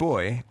you're a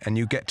boy and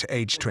you get to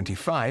age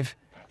 25,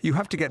 you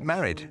have to get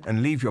married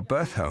and leave your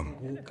birth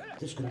home.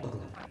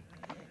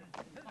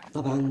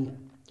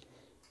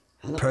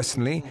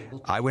 Personally,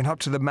 I went up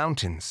to the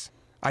mountains.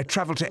 I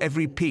traveled to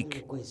every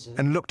peak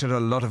and looked at a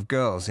lot of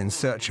girls in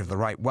search of the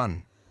right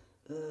one,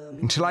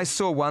 until I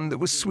saw one that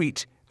was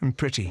sweet and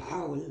pretty.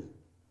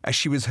 As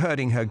she was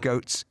herding her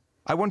goats,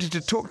 I wanted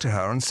to talk to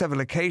her on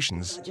several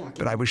occasions,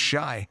 but I was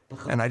shy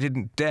and I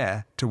didn't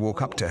dare to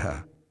walk up to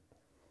her.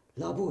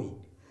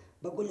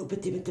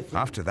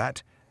 After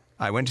that,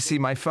 I went to see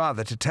my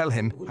father to tell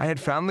him I had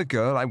found the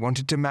girl I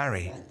wanted to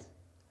marry.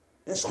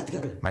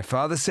 My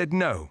father said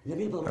no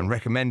and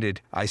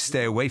recommended I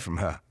stay away from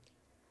her.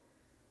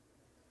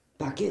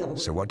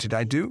 So what did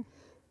I do?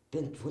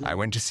 I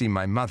went to see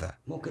my mother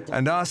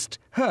and asked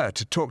her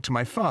to talk to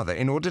my father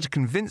in order to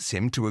convince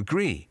him to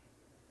agree.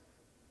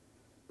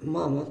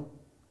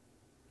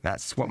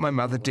 That's what my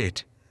mother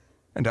did.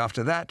 And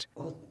after that,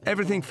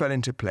 everything fell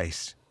into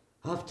place.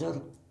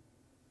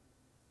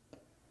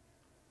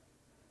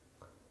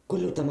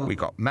 We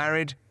got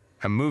married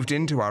and moved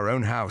into our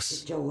own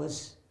house.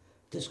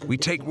 We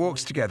take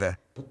walks together.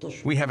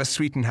 We have a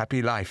sweet and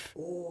happy life.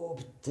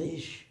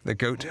 The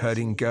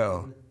goat-herding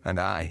girl and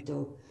I.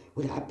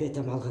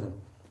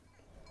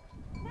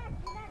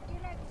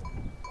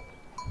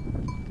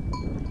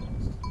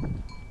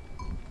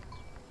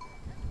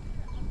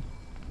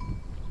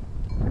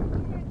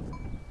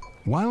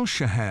 While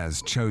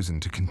Shahar's chosen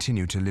to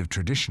continue to live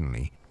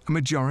traditionally, a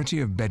majority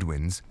of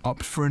Bedouins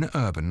opt for an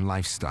urban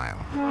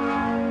lifestyle.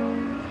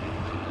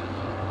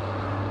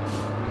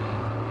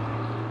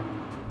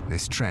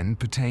 This trend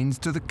pertains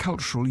to the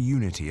cultural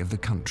unity of the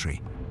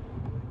country.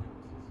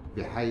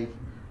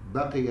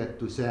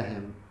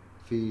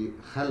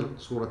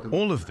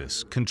 All of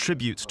this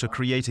contributes to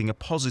creating a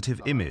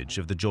positive image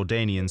of the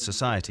Jordanian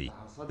society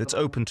that's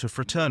open to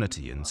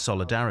fraternity and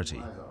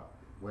solidarity.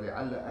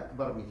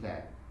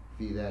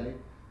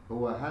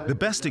 The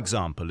best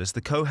example is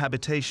the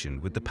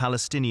cohabitation with the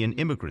Palestinian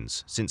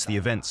immigrants since the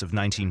events of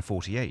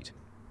 1948.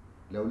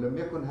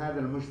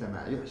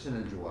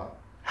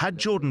 Had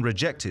Jordan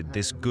rejected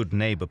this good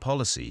neighbor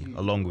policy,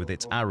 along with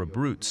its Arab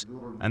roots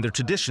and the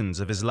traditions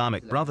of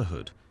Islamic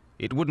brotherhood,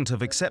 it wouldn't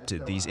have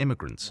accepted these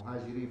immigrants.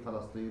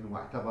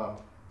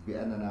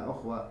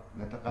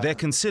 They're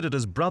considered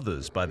as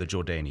brothers by the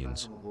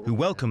Jordanians, who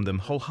welcome them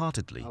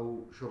wholeheartedly.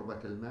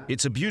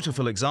 It's a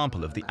beautiful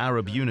example of the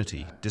Arab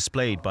unity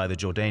displayed by the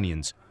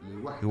Jordanians,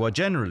 who are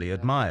generally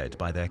admired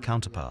by their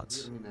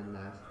counterparts.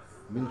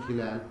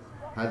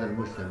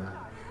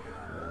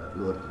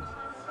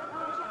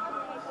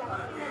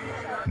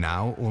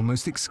 Now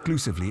almost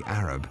exclusively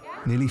Arab,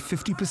 nearly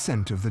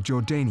 50% of the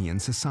Jordanian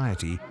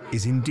society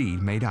is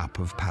indeed made up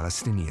of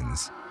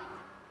Palestinians.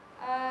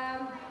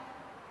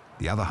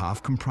 The other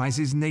half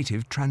comprises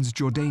native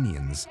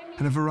Transjordanians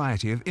and a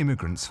variety of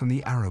immigrants from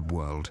the Arab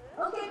world.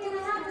 Okay, can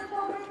I have the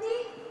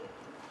property?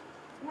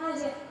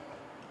 Najib,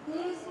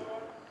 please.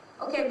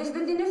 Okay, بس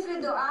بدي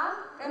نفرده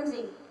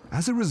رمزي.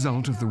 As a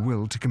result of the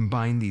will to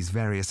combine these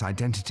various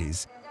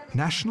identities,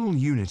 national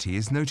unity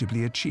is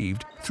notably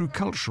achieved through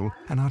cultural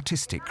and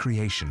artistic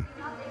creation.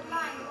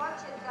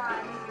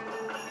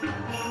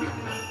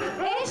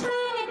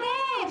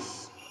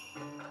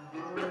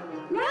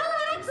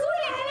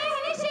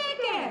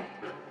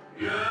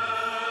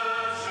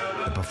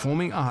 The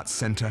Performing Arts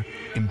Centre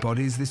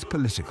embodies this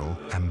political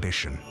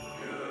ambition.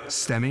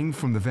 Stemming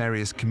from the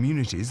various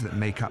communities that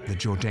make up the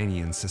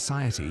Jordanian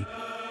society,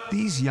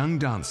 these young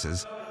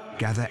dancers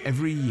gather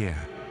every year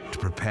to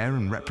prepare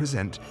and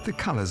represent the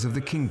colours of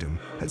the kingdom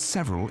at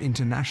several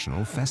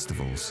international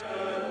festivals.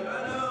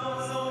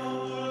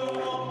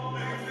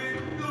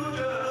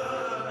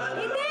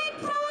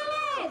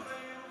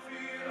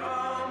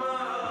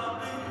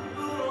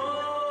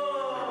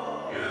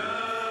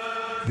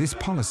 This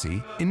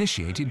policy,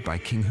 initiated by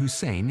King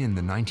Hussein in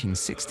the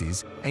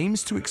 1960s,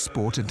 aims to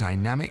export a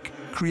dynamic,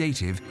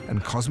 creative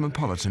and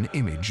cosmopolitan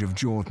image of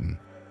Jordan.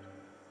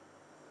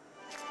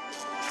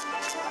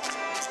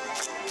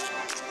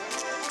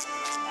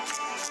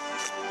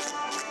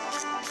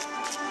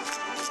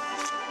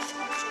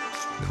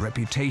 The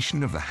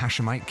reputation of the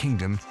Hachémite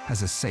kingdom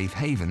as a safe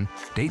haven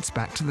dates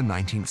back to the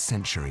 19th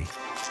century.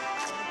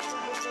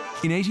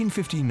 In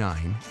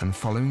 1859, and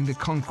following the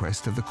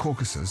conquest of the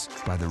Caucasus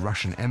by the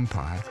Russian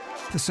Empire,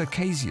 the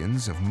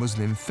Circassians of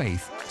Muslim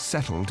faith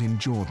settled in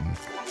Jordan.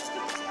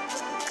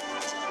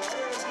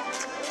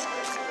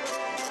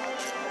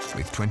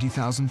 With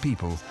 20,000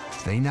 people,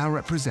 they now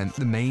represent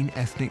the main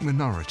ethnic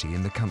minority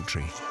in the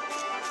country.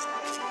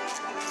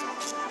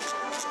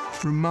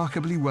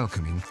 remarkably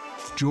welcoming,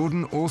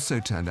 Jordan also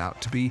turned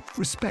out to be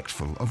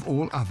respectful of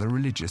all other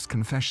religious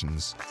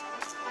confessions.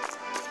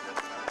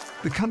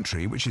 The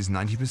country, which is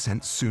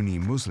 90% Sunni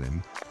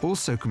Muslim,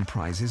 also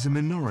comprises a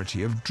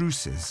minority of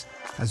Druses,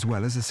 as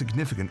well as a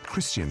significant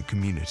Christian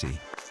community,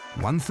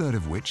 1/3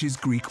 of which is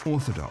Greek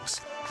Orthodox,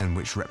 and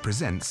which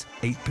represents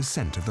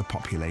 8% of the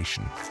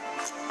population.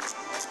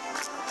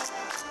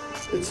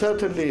 It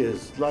certainly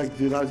is. Like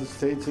the United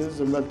States is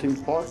a melting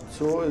pot,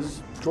 so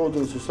is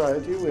Jordan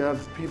society. We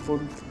have people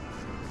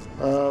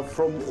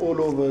from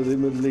all over the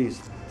Middle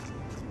East.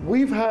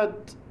 We've had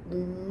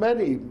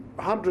many,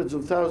 hundreds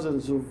of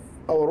thousands of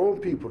our own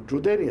people,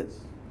 Jordanians,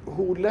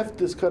 who left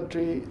this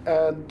country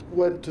and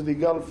went to the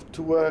Gulf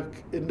to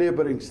work in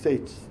neighboring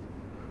states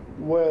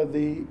where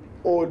the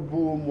oil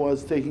boom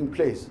was taking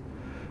place.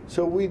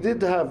 So we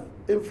did have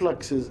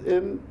influxes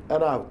in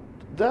and out.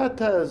 That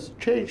has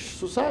changed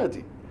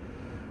society.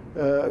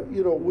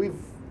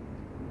 We've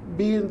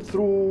been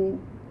through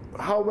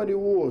how many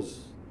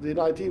wars? The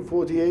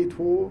 1948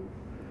 war,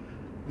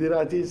 the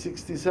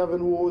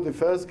 1967 war, the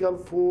first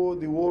Gulf War,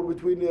 the war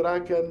between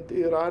Iraq and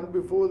Iran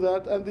before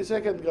that, and the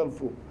second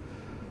Gulf War.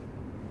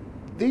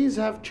 These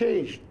have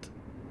changed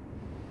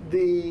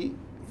the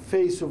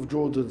face of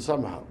Jordan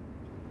somehow.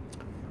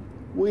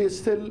 We're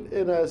still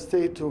in a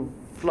state of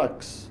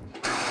flux.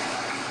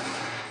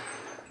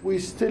 We're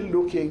still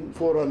looking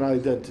for an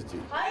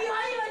identity.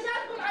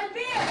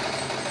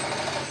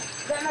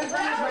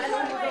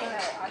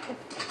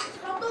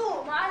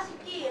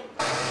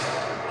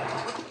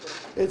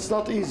 It's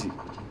not easy.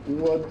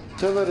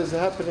 Whatever is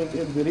happening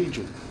in the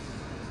region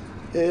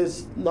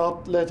is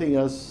not letting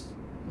us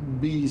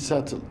be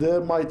settled.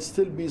 There might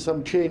still be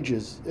some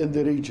changes in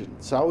the region.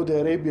 Saudi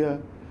Arabia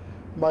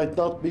might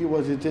not be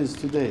what it is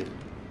today.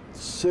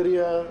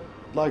 Syria,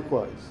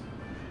 likewise.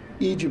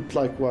 Egypt,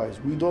 likewise.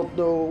 We don't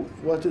know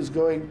what is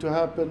going to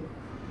happen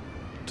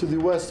to the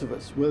west of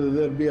us, whether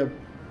there'll be a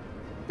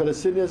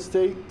Palestinian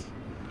state,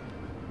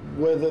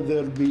 whether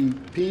there'll be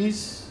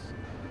peace,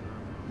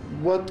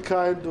 what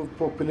kind of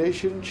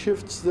population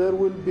shifts there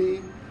will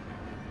be,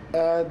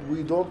 and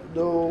we don't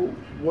know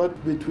what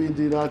between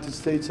the United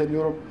States and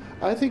Europe.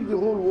 I think the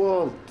whole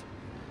world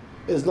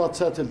is not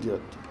settled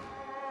yet.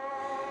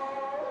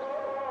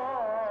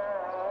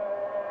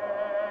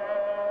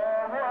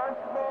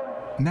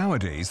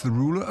 Nowadays, the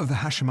ruler of the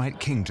Hachémite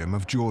kingdom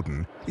of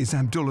Jordan is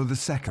Abdullah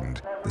II,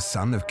 the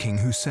son of King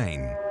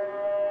Hussein.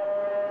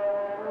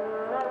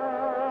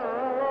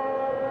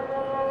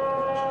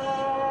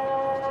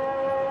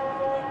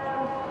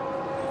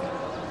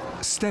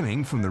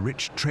 Stemming from the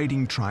rich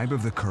trading tribe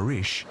of the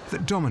Quraysh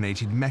that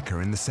dominated Mecca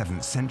in the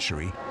 7th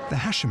century, the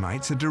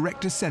Hashemites are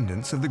direct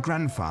descendants of the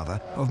grandfather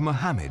of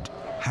Muhammad,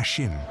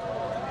 Hashim.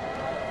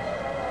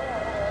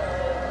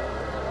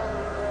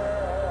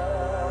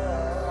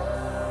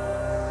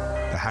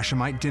 The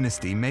Hashemite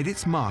dynasty made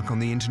its mark on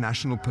the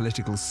international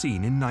political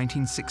scene in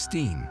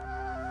 1916,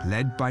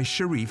 led by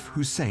Sharif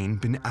Hussein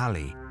bin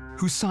Ali,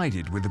 who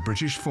sided with the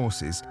British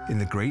forces in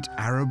the Great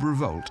Arab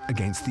Revolt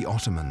against the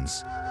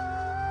Ottomans.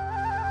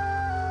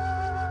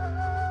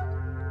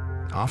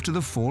 After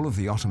the fall of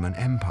the Ottoman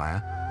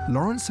Empire,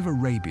 Lawrence of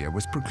Arabia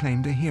was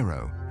proclaimed a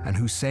hero and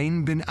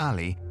Hussein bin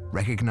Ali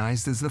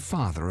recognized as the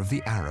father of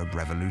the Arab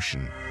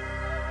Revolution.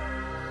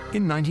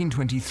 In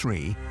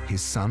 1923,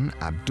 his son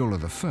Abdullah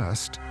I,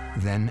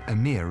 then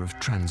Emir of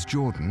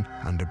Transjordan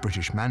under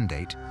British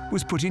mandate,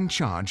 was put in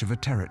charge of a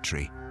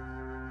territory.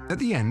 At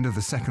the end of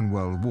the Second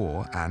World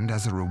War, and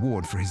as a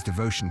reward for his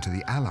devotion to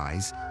the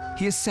Allies,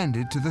 he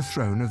ascended to the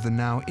throne of the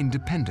now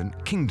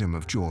independent Kingdom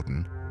of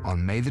Jordan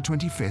on May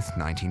 25,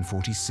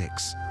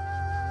 1946.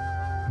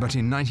 But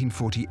in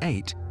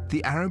 1948,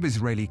 the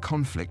Arab-Israeli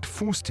conflict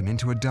forced him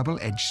into a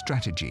double-edged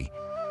strategy.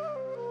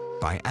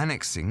 By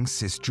annexing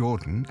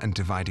Cisjordan and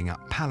dividing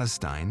up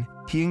Palestine,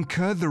 he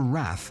incurred the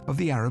wrath of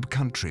the Arab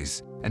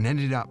countries and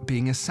ended up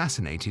being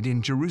assassinated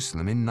in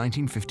Jerusalem in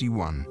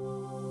 1951.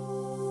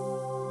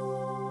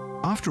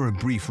 After a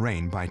brief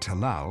reign by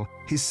Talal,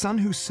 his son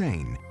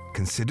Hussein,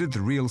 considered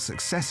the real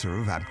successor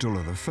of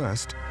Abdullah I,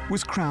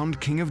 was crowned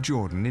King of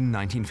Jordan in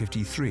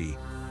 1953,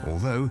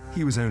 although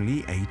he was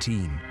only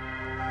 18.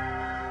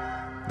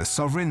 The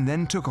sovereign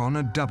then took on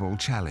a double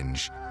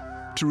challenge: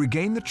 to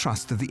regain the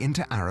trust of the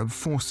inter-Arab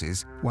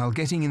forces while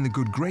getting in the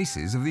good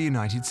graces of the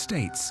United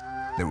States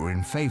that were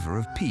in favor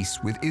of peace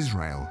with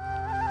Israel.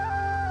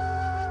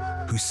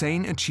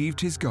 Hussein achieved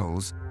his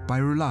goals by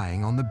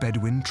relying on the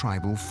Bedouin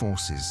tribal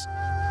forces.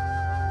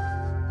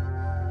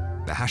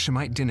 The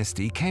Hashemite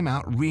dynasty came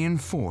out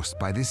reinforced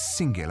by this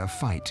singular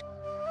fight.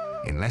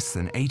 In less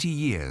than 80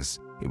 years,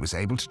 it was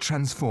able to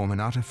transform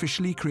an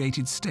artificially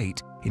created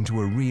state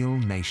into a real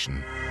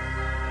nation.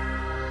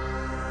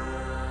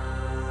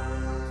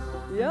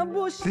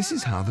 This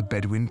is how the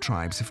Bedouin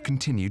tribes have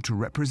continued to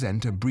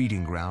represent a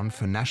breeding ground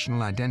for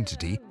national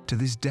identity to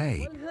this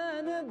day.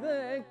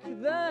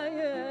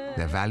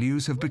 Their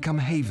values have become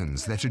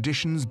havens, their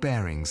traditions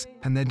bearings,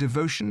 and their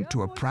devotion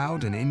to a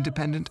proud and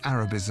independent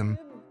Arabism,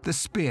 the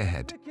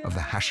spearhead of the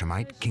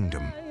Hashemite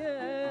kingdom.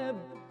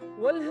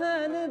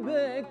 والهان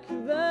بك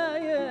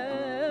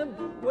ذايب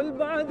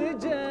والبعد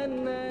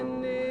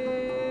جنني.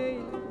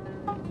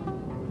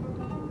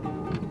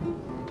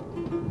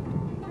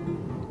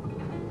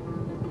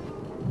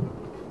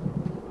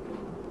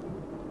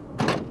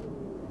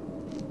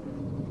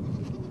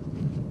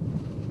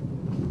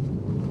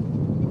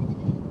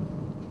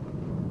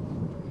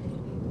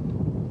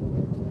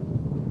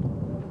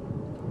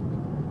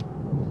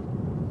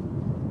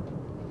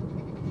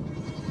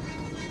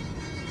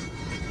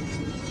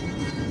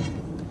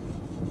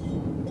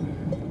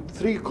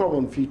 Three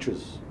common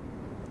features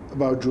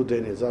about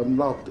Jordanians. I'm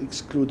not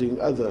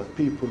excluding other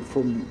people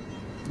from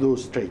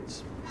those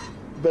traits,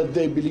 but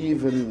they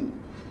believe in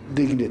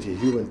dignity,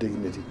 human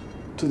dignity.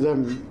 To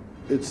them,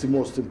 it's the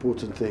most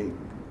important thing.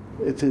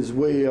 It is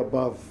way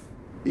above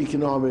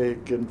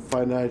economic and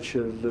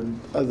financial and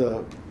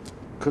other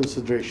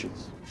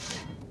considerations.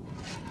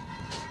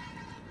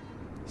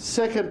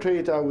 Second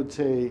trait, I would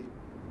say,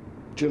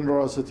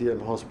 generosity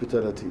and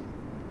hospitality.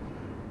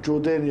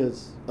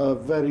 Jordanians are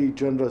very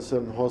generous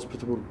and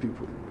hospitable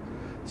people,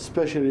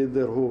 especially in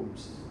their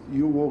homes.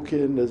 You walk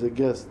in as a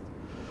guest,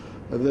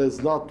 and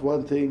there's not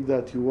one thing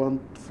that you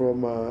want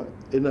from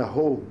in a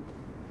home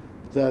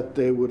that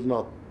they will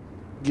not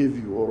give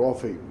you or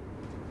offer you.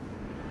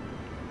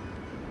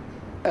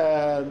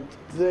 And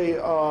they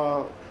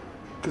are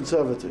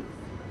conservative.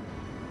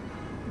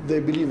 They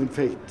believe in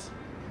fate.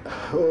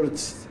 Or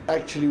it's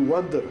actually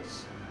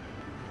wondrous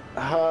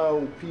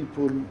how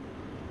people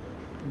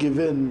give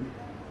in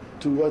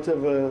to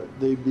whatever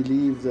they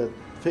believe that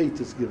fate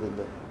is given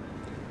them.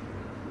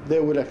 They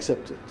will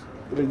accept it,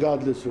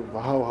 regardless of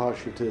how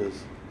harsh it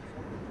is.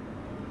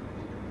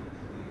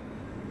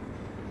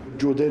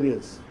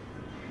 Jordanians,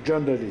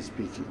 generally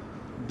speaking,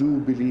 do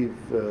believe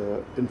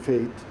in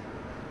fate,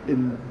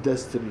 in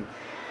destiny.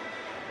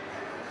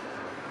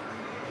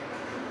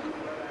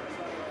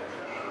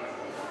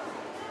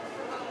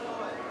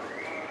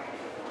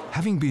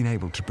 Having been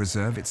able to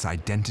preserve its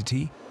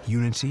identity,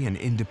 unity and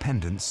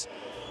independence,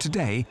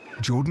 today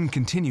Jordan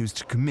continues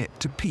to commit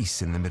to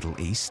peace in the Middle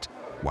East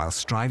while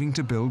striving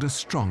to build a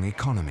strong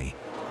economy.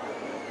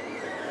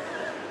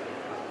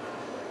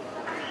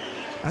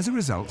 As a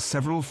result,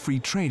 several free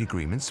trade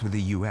agreements with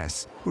the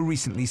US were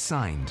recently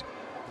signed,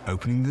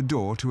 opening the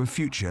door to a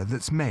future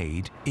that's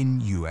made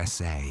in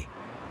USA.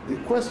 The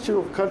question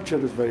of culture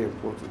is very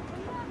important.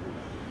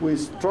 We're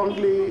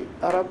strongly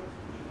Arab,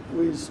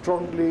 we're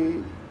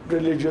strongly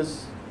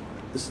religious.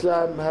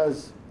 Islam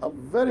has a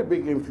very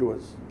big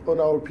influence on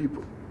our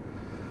people.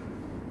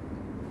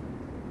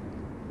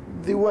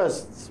 The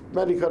West,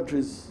 many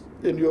countries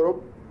in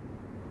Europe,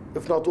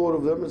 if not all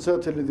of them, and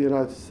certainly the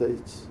United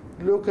States,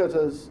 look at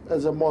us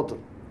as a model,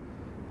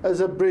 as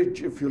a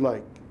bridge, if you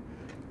like,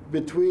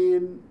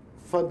 between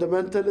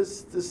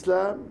fundamentalist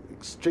Islam,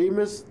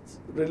 extremist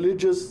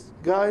religious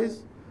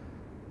guys,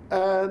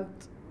 and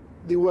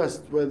the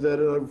West, where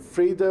there are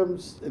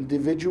freedoms,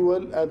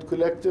 individual and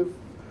collective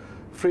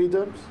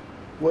freedoms,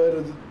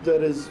 where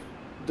there is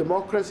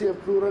democracy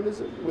and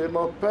pluralism. We're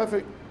not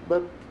perfect,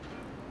 but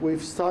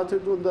we've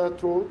started on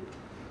that road.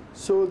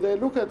 So they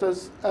look at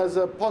us as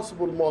a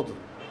possible model.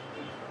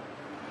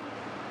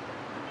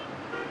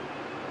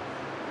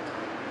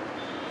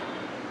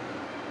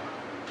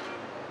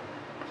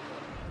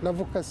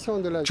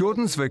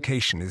 Jordan's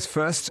vocation is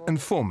first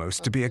and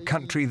foremost to be a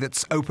country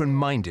that's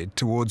open-minded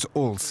towards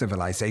all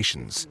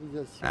civilizations,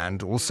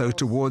 and also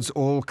towards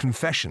all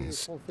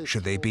confessions,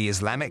 should they be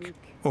Islamic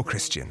or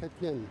Christian.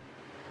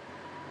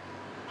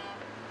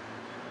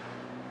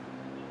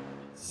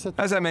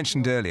 As I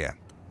mentioned earlier,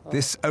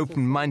 this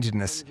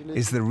open-mindedness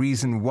is the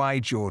reason why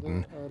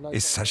Jordan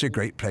is such a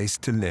great place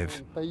to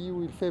live.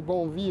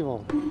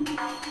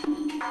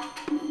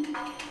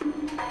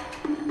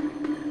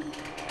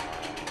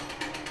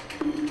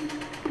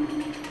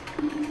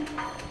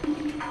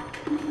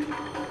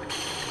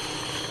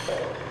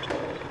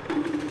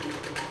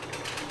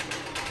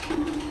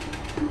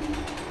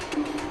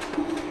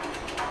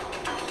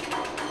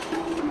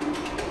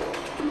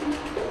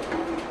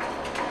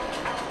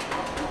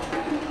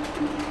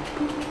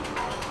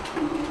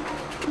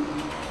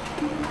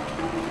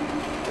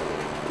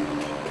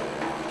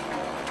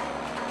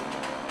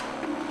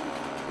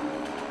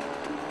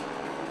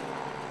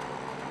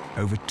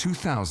 Over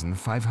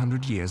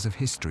 2,500 years of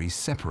history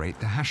separate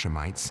the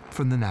Hachémites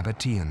from the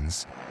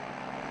Nabatéens.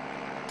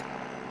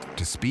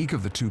 To speak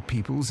of the two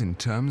peoples in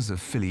terms of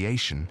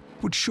filiation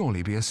would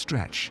surely be a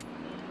stretch.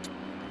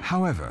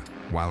 However,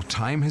 while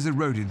time has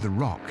eroded the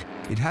rock,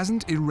 it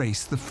hasn't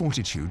erased the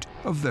fortitude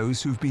of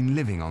those who've been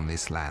living on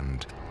this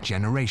land,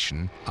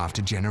 generation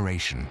after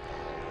generation.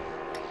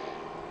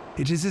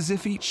 It is as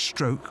if each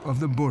stroke of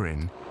the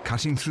burin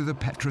cutting through the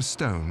Petra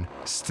stone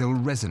still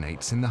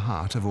resonates in the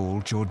heart of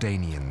all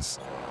Jordanians,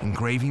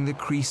 engraving the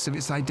crease of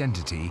its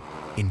identity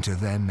into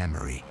their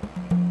memory.